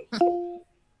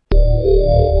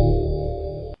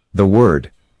 The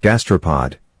word,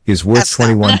 gastropod, is worth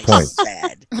 21 points.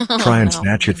 Try and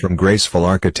snatch it from Graceful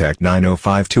Architect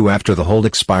 9052 after the hold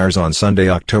expires on Sunday,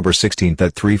 October 16th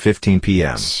at 3:15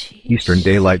 p.m. Eastern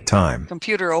Daylight Time.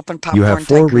 Computer open popcorn You have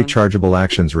 4 tycoon. rechargeable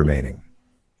actions remaining.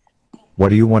 What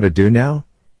do you want to do now?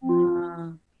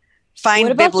 Find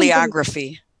What about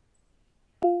bibliography.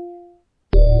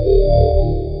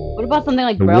 What about something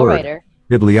like The Braille word, Writer?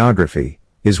 bibliography,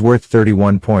 is worth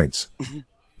 31 points.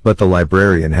 But the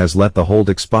librarian has let the hold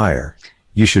expire.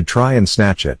 You should try and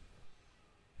snatch it.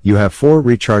 You have 4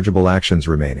 rechargeable actions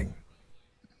remaining.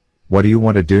 What do you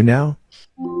want to do now?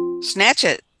 Snatch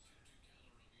it.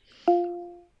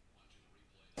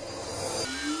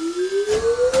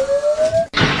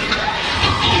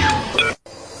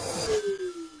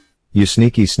 You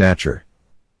sneaky snatcher.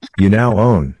 You now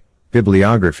own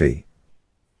bibliography.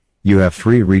 You have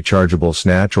 3 rechargeable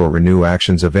snatch or renew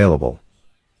actions available.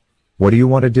 What do you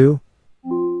want to do?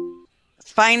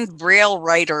 Find Braille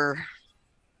writer.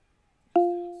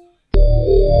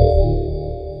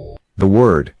 The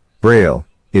word, Braille,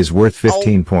 is worth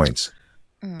 15 points.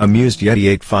 Amused Yeti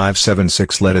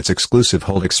 8576 let its exclusive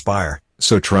hold expire,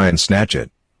 so try and snatch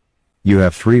it. You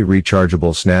have 3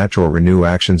 rechargeable snatch or renew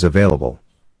actions available.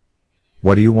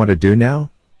 What do you want to do now?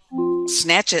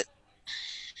 Snatch it.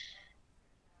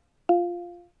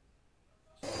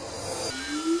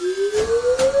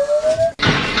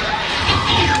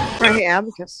 Try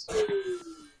Abacus.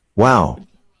 Wow!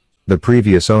 The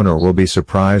previous owner will be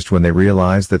surprised when they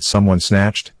realize that someone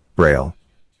snatched Braille.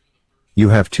 You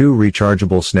have 2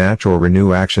 rechargeable snatch or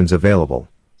renew actions available.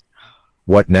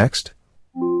 What next?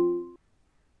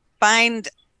 Find.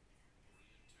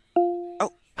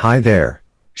 Hi there.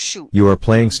 Shoot. You are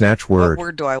playing Snatch Word. What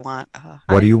word do I want?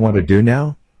 What do you want to do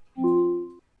now?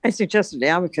 I suggested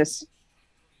Abacus.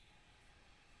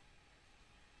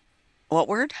 What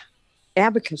word?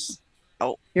 Abacus.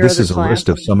 Oh. Your This other is a class. list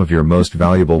of some of your most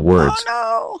valuable words.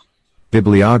 Oh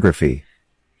Bibliography.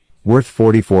 Worth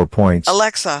 44 points. no.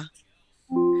 Alexa,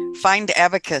 find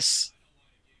abacus.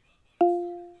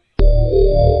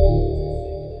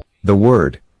 The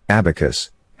word, abacus,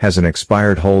 has an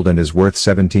expired hold and is worth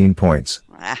 17 points.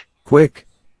 Quick!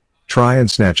 Try and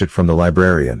snatch it from the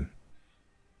librarian.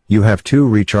 You have 2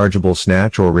 rechargeable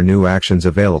snatch or renew actions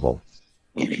available.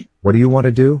 What do you want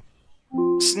to do?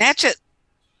 Snatch it.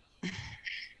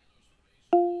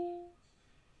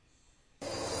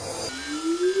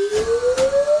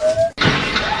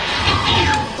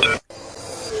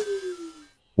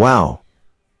 Wow!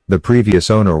 The previous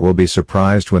owner will be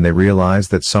surprised when they realize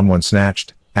that someone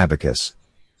snatched abacus.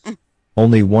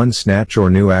 Only 1 snatch or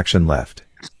new action left.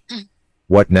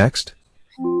 What next?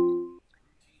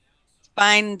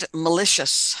 Find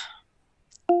malicious.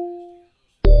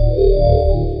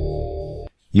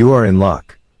 You are in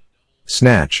luck.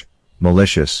 Snatch,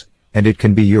 malicious, and it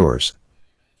can be yours.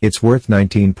 It's worth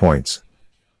 19 points.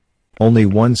 Only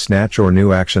one snatch or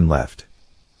new action left.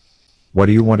 What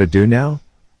do you want to do now?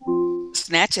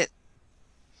 Snatch it.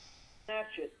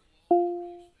 Snatch it.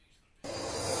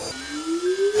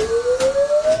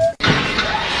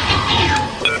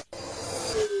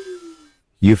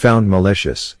 You found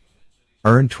malicious.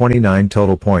 Earn 29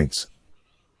 total points.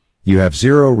 You have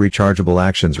 0 rechargeable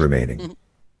actions remaining.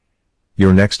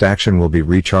 Your next action will be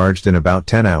recharged in about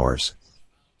 10 hours.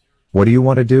 What do you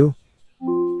want to do?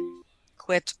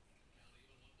 Quit.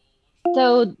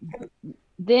 So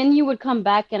then you would come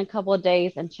back in a couple of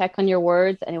days and check on your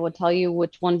words, and it would tell you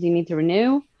which ones you need to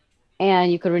renew.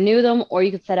 And you could renew them, or you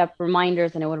could set up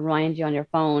reminders, and it would remind you on your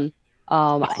phone.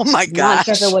 Oh my I'm not sure gosh.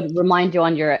 if it would remind you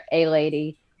on your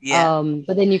A-Lady. Yeah.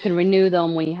 But then you can renew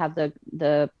them when you have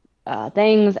the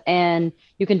things, and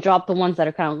you can drop the ones that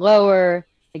are kind of lower.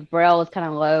 Like Braille is kind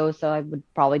of low, so I would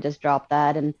probably just drop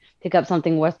that and pick up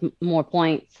something worth more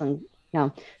points. And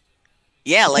Yeah,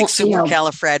 like you know,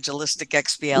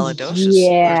 supercalifragilisticexpialidocious.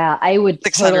 yeah, I would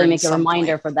 600 totally and make a some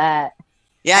reminder for that.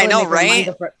 Yeah, I would know, make a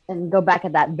reminder right? and go back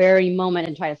at that very moment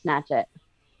and try to snatch it.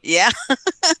 Yeah.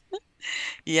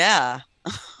 Yeah.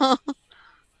 Oh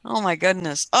my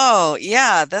goodness. Oh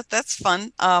yeah, that's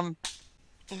fun. Yeah,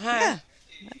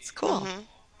 that's cool.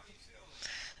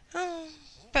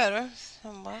 Better.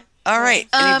 Somewhat. All right.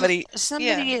 Anybody?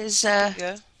 Somebody is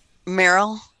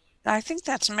Meryl. I think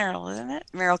that's Meryl, isn't it?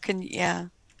 Meryl,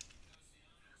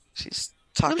 she's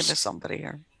talking to somebody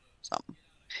here. Something.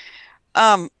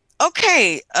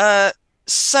 Okay.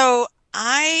 So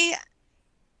I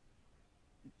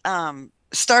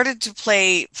started to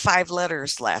play 5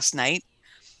 letters last night,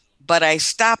 but I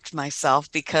stopped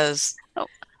myself because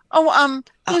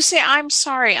Lucy, I'm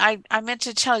sorry. I meant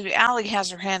to tell you, Allie has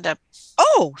her hand up.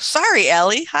 Oh, sorry,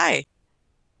 Allie. Hi. Hey,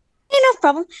 no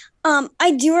problem.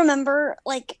 I do remember,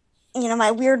 my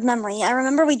weird memory. I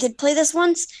remember we did play this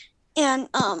once, and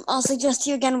I'll suggest to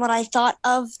you again what I thought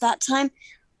of that time.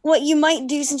 What you might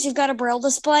do, since you've got a Braille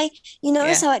display, you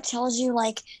notice how it tells you,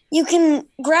 you can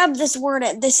grab this word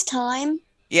at this time.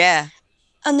 Yeah.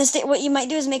 On this date, what you might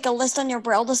do is make a list on your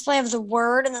Braille display of the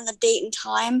word and then the date and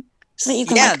time, so that you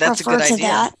can that's a refer good to idea.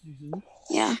 that. Mm-hmm.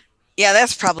 Yeah. Yeah,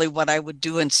 that's probably what I would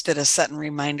do instead of setting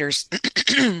reminders.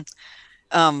 If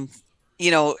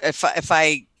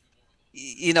I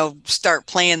start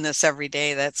playing this every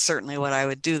day, that's certainly what I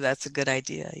would do. That's a good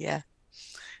idea. Yeah.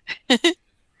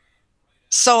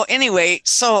 So anyway,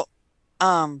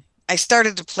 I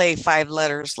started to play 5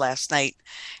 letters last night,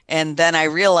 and then I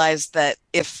realized that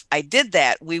if I did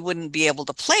that, we wouldn't be able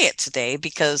to play it today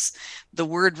because the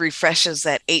word refreshes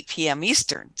at 8 p.m.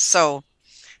 Eastern. So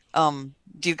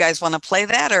do you guys want to play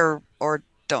that or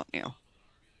don't you?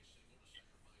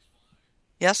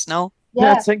 Yes, no?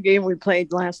 That's a game we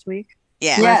played last week.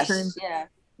 Yeah. Last time. Yeah.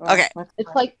 Okay. It's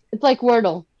like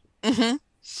Wordle. Mm-hmm.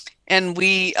 And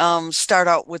we start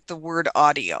out with the word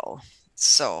audio.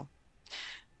 So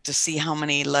to see how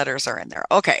many letters are in there.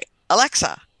 Okay,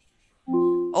 Alexa,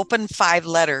 open 5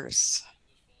 letters.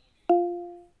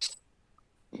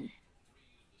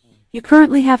 You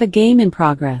currently have a game in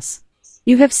progress.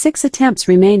 You have 6 attempts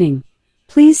remaining.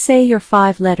 Please say your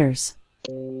 5 letters.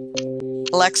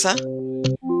 Alexa,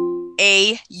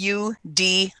 A-U-D-I-O.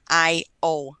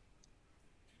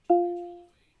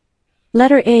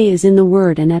 Letter A is in the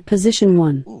word and at position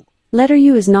 1. Letter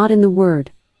U is not in the word.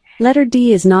 Letter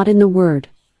D is not in the word.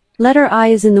 Letter I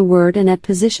is in the word and at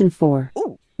position 4.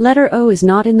 Letter O is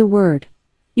not in the word.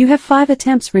 You have 5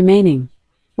 attempts remaining.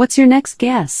 What's your next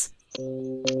guess?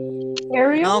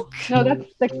 Ariel? No, that's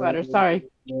 6 letters. Sorry.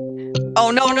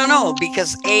 Oh, no,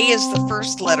 because A is the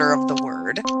first letter of the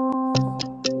word,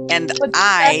 and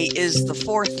I is the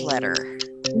 4th letter.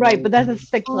 Right, but that's a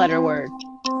 6-letter word.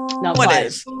 Not What 5.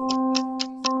 is?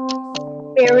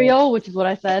 Ariel, which is what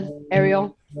I said.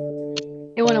 Ariel.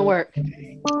 It wouldn't work.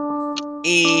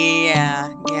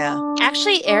 Yeah.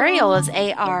 Actually, Ariel is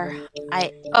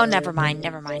A-R-I. Oh, never mind.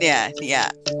 Yeah.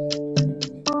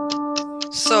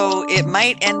 So it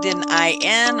might end in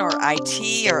I-N or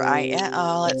I-T or I-N.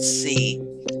 Oh, let's see.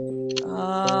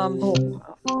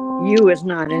 U is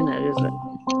not in it, is it?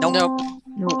 Nope.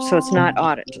 Nope. So it's not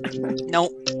audit.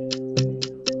 Nope.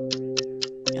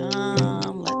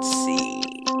 Let's see.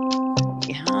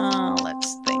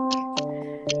 Let's think.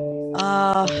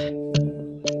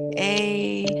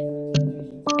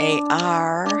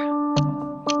 A-R.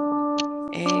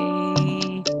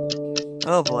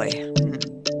 Oh boy.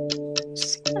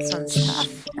 This one's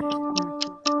tough.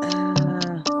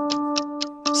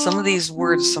 Some of these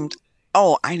words,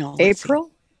 oh, I know.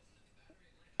 April?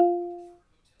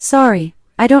 Sorry,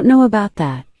 I don't know about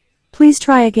that. Please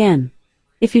try again.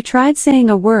 If you tried saying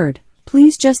a word,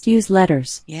 please just use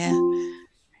letters. Yeah.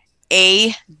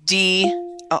 A, D.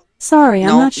 Oh, Sorry, I'm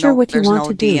not sure what you want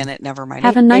to D do. in it. Never mind.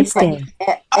 Have a nice day.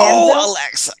 Oh,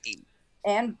 Alexa.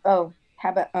 And how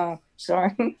about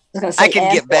sorry. I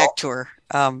can get back to her.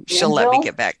 She'll let me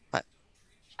get back. But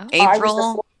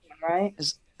April, right?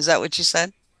 Is that what you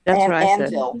said? That's what I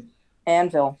said.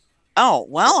 Anvil. Oh,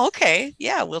 well, okay.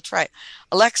 Yeah, we'll try.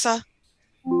 Alexa,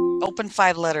 open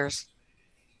 5 letters.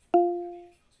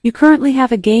 You currently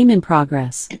have a game in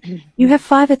progress. You have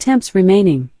 5 attempts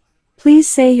remaining. Please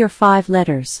say your 5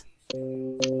 letters.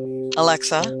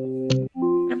 Alexa,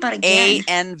 What about again?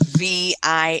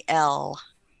 ANVIL.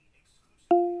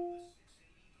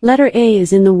 Letter A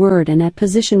is in the word and at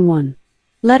position 1.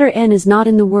 Letter N is not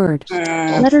in the word.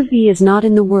 Letter V is not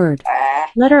in the word.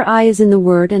 Letter I is in the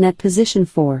word and at position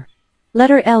 4.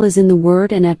 Letter L is in the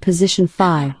word and at position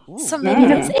 5. So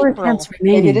maybe it's Four April. attempts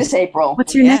remaining. Maybe it is April.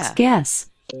 What's your next guess?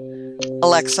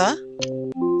 Alexa,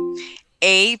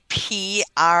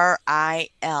 APRIL.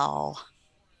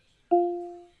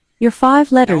 Your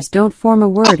 5 letters don't form a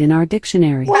word in our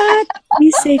dictionary. What?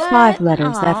 Please say 5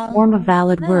 letters that form a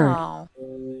valid word.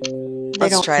 They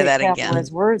Let's don't try take that again.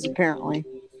 capitalized words, apparently.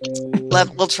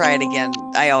 We'll try it again.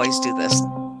 I always do this.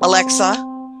 Alexa,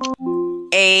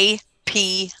 APRIL.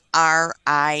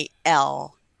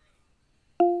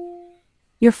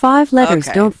 Your 5 letters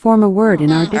Okay. don't form a word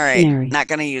in our All right, dictionary. not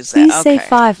going to use that. Please say Okay,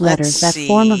 5 let's letters that see.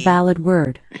 form a valid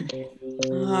word.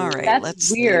 All right, That's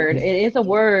let's weird. It is a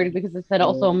word because it said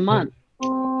also a month.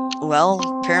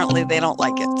 Well, apparently they don't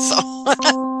like it. So,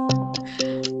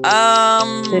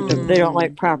 They don't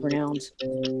like proper nouns.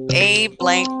 A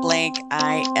blank blank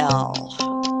IL.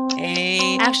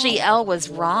 A. Actually, L was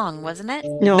wrong, wasn't it?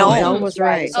 No, No. L was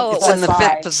right. Oh, It's in the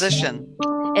 5th position.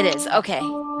 It is. Okay.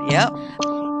 Yep.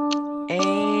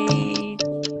 A.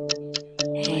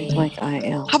 Like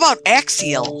IL. How about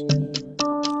axial?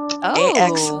 Oh.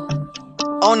 AX.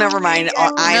 Oh, never mind.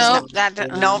 No, that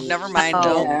no, never mind.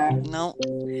 Oh. No,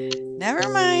 never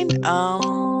mind.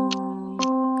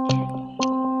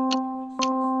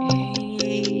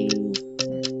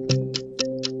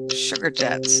 Sugar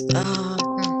jets.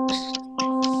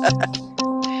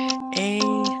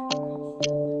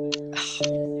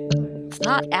 It's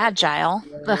not agile.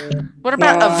 Ugh. What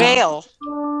about avail?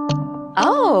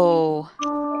 Oh.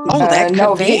 Oh, that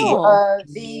no, could be.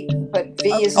 V, but V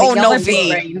is Oh, no yellow V.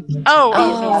 brain. Oh,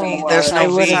 no V. There's I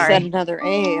no would V. have said another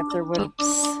A if there would have.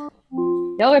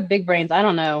 Y'all are big brains. I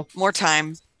don't know. More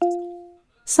time.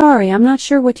 Sorry, I'm not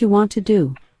sure what you want to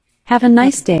do. Have a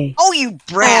nice day. Oh, you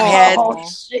brat head.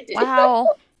 Wow.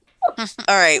 All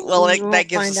right. Well, We won't that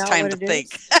gives find us out time what to it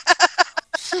think.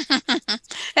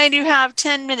 And you have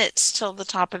 10 minutes till the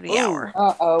top of the hour.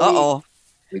 Uh-oh.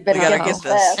 We We better gotta get get this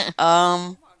this.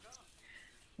 fast.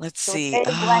 Let's So see. A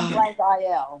blank blank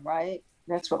IL, right?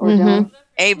 That's what we're Mhm. doing.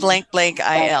 A blank blank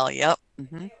IL. Yep.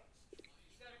 Mm-hmm.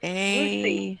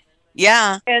 A.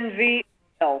 Yeah.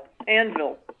 NVL.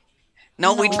 Anvil.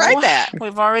 No, we tried that.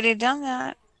 We've already done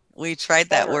that. We tried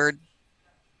that word.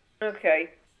 Okay.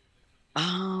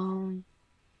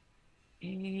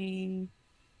 A.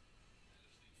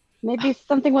 Maybe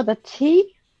something with a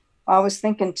T? I was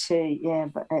thinking T, yeah,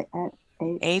 but A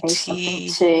something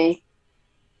T.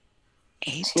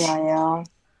 TIL.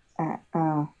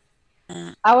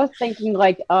 I was thinking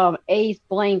like A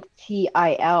blank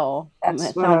TIL. That's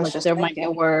It what I was sounds like just there might be a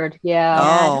thinking. word.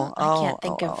 Yeah. I can't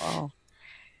think of.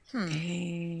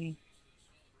 A.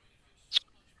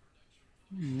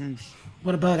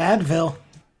 What about Advil?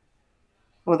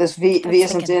 Well, this V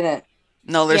isn't in it.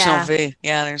 No, there's Yeah. no V.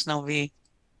 Yeah, there's no V.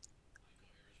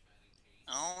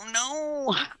 Oh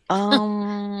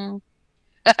no.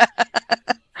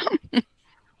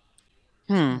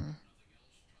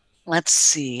 Let's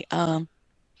see. How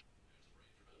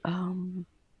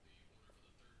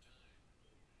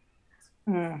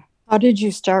did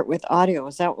you start with audio?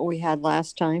 Is that what we had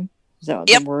last time? Is that what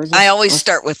Yep. the word was? I always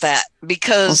start with that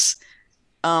because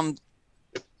I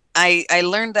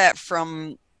learned that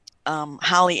from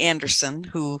Holly Anderson,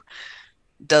 who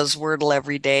does Wordle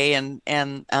every day, and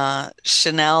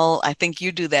Chanel. I think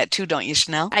you do that too, don't you,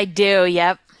 Chanel? I do.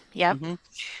 Yep.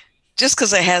 Just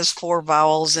because it has 4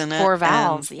 vowels in it. 4 and-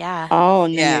 vowels. Yeah. Oh,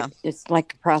 and then Yeah. it's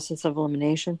like a process of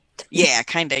elimination. Yeah,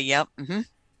 kind of. Yep. Mm-hmm.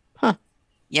 Huh.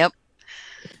 Yep.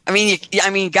 I mean,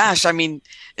 gosh,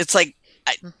 it's like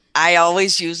I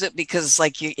always use it because,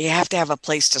 like, you have to have a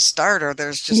place to start, or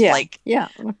there's just like yeah.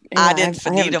 ad I haven't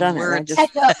infinitum done it. I words.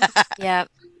 just Yep.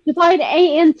 Define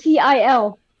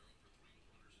ANTIL.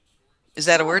 Is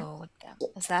that a word?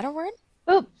 Is that a word?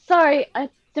 Oops, sorry. I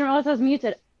didn't realize I was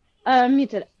muted.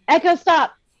 Muted. Echo,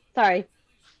 stop. Sorry.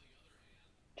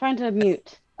 Trying to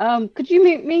mute. Could you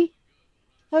mute me,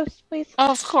 host, please?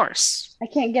 Oh, of course. I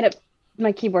can't get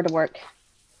my keyboard to work.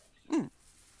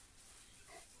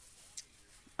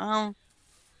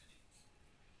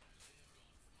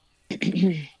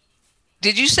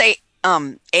 Did you say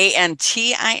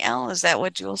ANTIL? Is that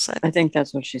what Jules said? I think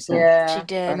that's what she said. Yeah, She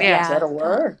did. Is that a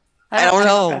word? I don't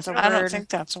know. I don't think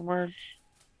that's a word.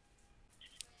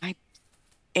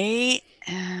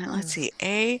 Let's see.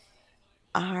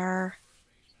 ARAP.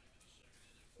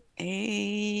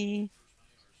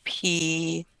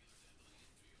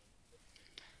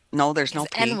 No, there's no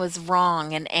P. N was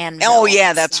wrong and N. Oh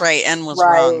yeah, that's right. N was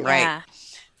wrong. Right. Yeah.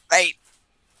 Right.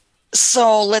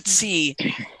 So let's see.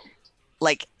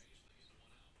 Like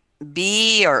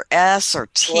B or S or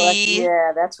T. Well,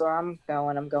 yeah, that's where I'm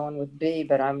going. I'm going with B,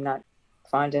 but I'm not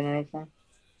finding anything.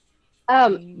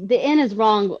 The N is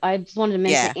wrong. I just wanted to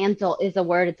mention Ansel is a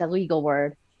word. It's a legal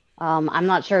word. I'm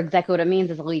not sure exactly what it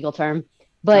means as a legal term,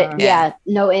 but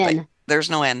no N. But there's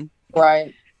no N.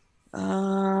 Right.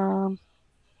 Oh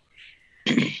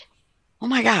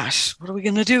my gosh, what are we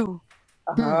gonna do?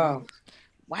 Oh,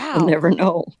 wow. You'll never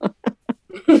know.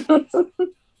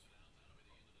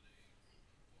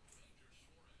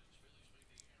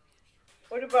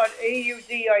 What about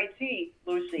AUDIT,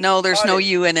 Lucy? No, there's no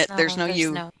U in it. No, there's no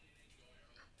U.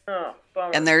 Oh,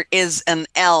 bummer. And there is an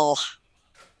L.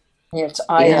 Yeah, it's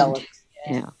IL.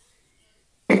 Yeah.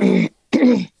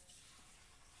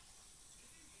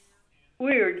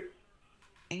 Weird.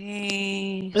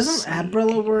 Isn't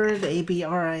Abril a word?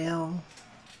 ABRIL?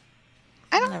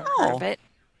 I don't know. Heard of it.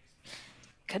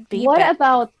 Could be. What but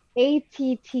about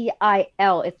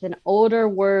ATTIL? It's an older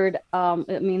word.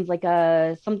 It means like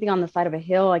something on the side of a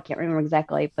hill. I can't remember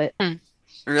exactly, but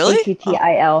Really?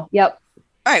 ATTIL. Yep.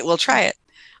 All right, we'll try it.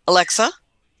 Alexa,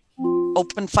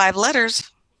 open 5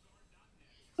 letters,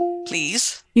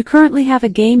 please. You currently have a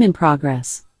game in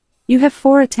progress. You have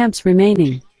 4 attempts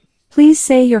remaining. Please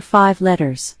say your 5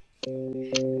 letters.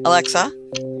 Alexa,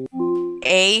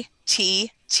 ATTIL.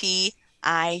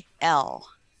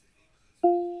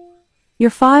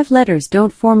 Your 5 letters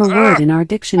don't form a word in our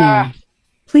dictionary.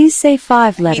 Please say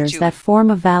 5 letters that form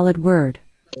a valid word.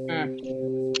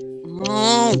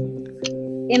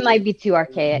 It might be too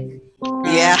archaic.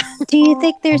 Yeah. Do you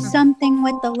think there's something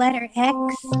with the letter X?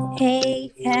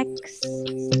 AX?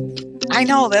 I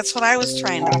know, that's what I was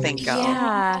trying to think of.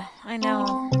 yeah, I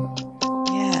know.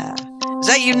 Yeah. Is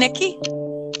that you, Nikki?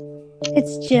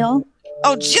 It's Jill.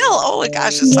 Oh, Jill. Oh my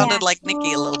gosh, it sounded like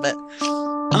Nikki a little bit.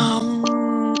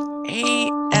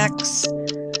 AX.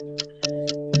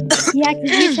 Yeah,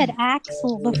 because you said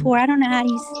Axel before. I don't know how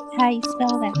you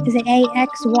spell that. Is it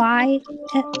AXY?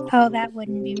 Oh, that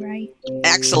wouldn't be right.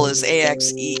 Axel is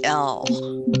AXEL.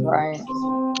 Right.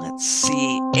 Let's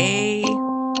see.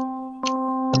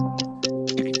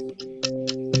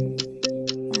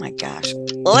 Oh my gosh.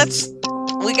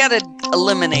 We got to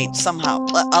eliminate somehow.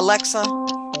 Alexa.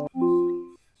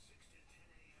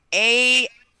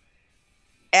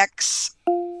 AX.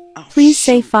 Please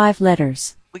say 5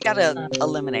 letters. We got to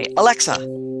eliminate. Alexa.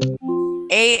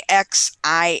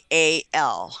 AXIAL.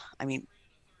 I mean,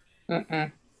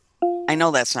 I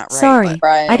know that's not right. Sorry,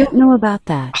 I don't know about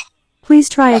that. Please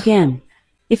try again.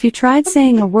 If you tried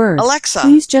saying a word, Alexa,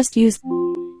 please just use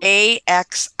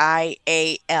AXIAL.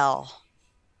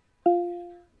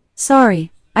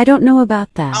 Sorry, I don't know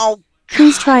about that. Oh,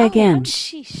 please try again.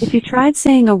 If you tried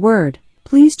saying a word,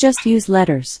 please just use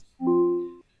letters.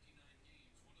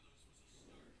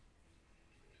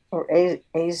 Or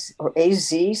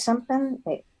AZ something?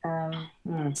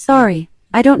 Sorry,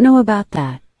 I don't know about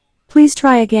that. Please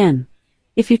try again.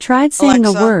 If you tried saying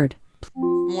Alexa, a word.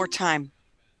 More time.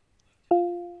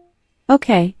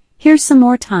 Okay, here's some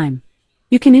more time.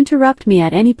 You can interrupt me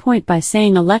at any point by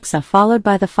saying Alexa followed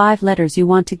by the 5 letters you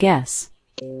want to guess.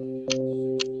 How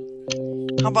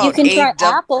about You can try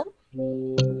Apple.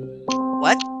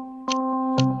 What?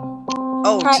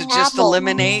 Oh, Try to just Apple.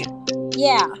 eliminate?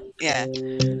 Yeah. Yeah.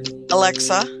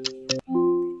 Alexa,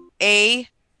 APPLE.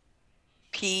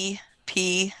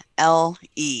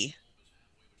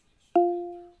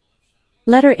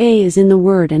 Letter A is in the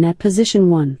word and at position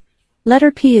 1.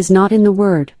 Letter P is not in the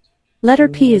word. Letter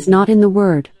P is not in the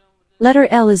word. Letter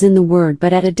L is in the word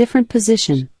but at a different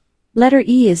position. Letter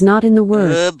E is not in the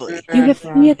word. You have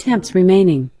 3 attempts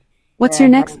remaining. What's your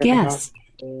next guess?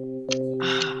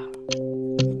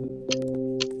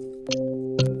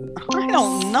 I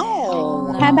don't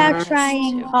know. How about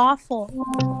trying awful?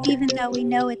 Even though we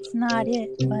know it's not it,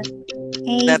 but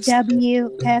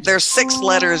AWF. There's 6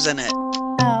 letters in it.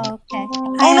 Oh, okay.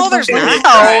 Oh, no, there's not.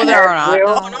 No, there are not.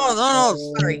 Oh, no,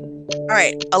 sorry. All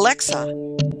right, Alexa.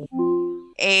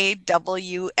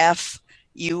 AWFUL.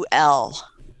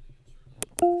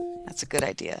 That's a good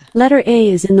idea. Letter A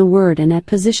is in the word and at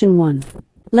position 1.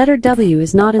 Letter W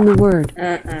is not in the word.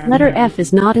 Letter F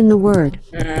is not in the word.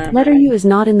 Letter U is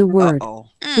not in the word.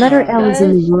 Letter L is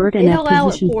in the word and at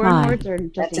position 5.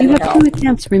 You have 2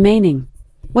 attempts remaining.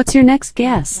 What's your next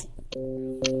guess?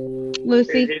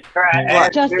 Lucy,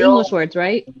 just English words,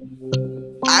 right?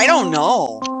 I don't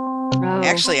know.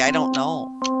 Actually, I don't know.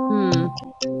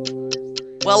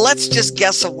 Well, let's just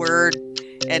guess a word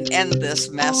and end this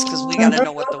mess because we got to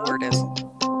know what the word is.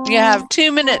 You have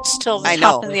 2 minutes till the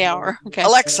top of the hour. Okay.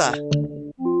 Alexa,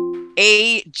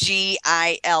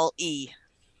 AGILE.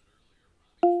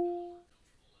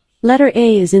 Letter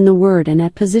A is in the word and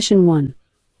at position 1.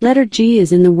 Letter G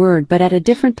is in the word but at a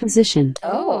different position.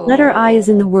 Letter I is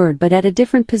in the word but at a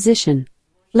different position.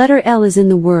 Letter L is in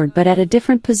the word but at a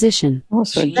different position.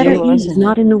 Letter E is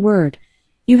not in the word.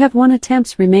 You have 1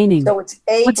 attempt remaining. So it's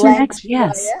A. What's your next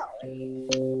guess?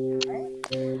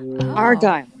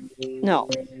 Argyle. No.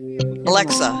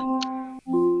 Alexa,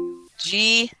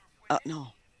 G. Oh, no,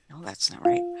 that's not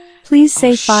right. Please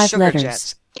say 5 sugar letters.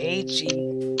 Jets. AG.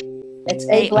 It's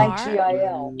A blank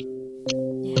GIL.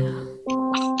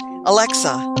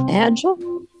 Alexa,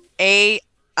 Agile?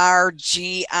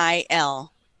 ARGIL.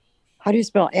 How do you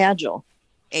spell agile?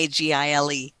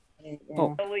 AGILE.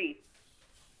 Oh.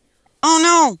 Oh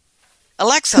no,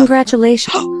 Alexa.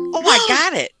 Congratulations. Oh, I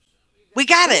got it. We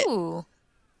got it.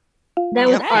 That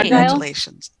was Argyle?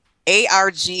 Congratulations.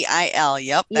 ARGIL.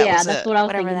 Yep. That Yeah, was that's it. what I was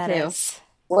Whatever thinking that too. is.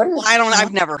 What is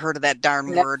I've never heard of that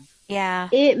darn word. Yeah.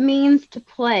 It means to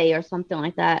play or something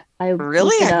like that. Really?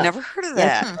 looked it I've up. never heard of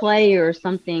Yeah, that. to play or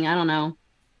something. I don't know.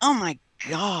 Oh my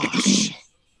gosh.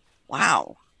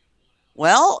 Wow.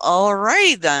 Well, all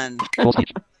right then. Full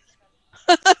speech.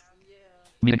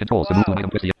 Meeting controls. To move to an item,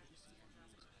 press the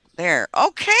There.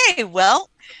 Okay. Well,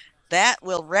 that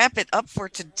will wrap it up for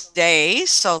today.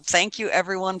 So thank you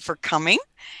everyone for coming.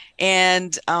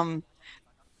 And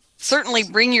certainly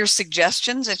bring your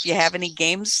suggestions if you have any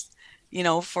games,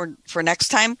 for next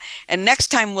time. And next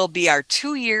time will be our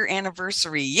 2-year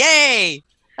anniversary. Yay!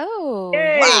 Oh.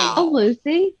 Yay! Wow. Oh,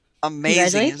 Lucy.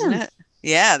 Amazing, isn't it?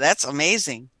 Yeah, that's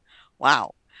amazing.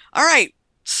 Wow. All right.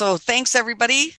 So thanks everybody.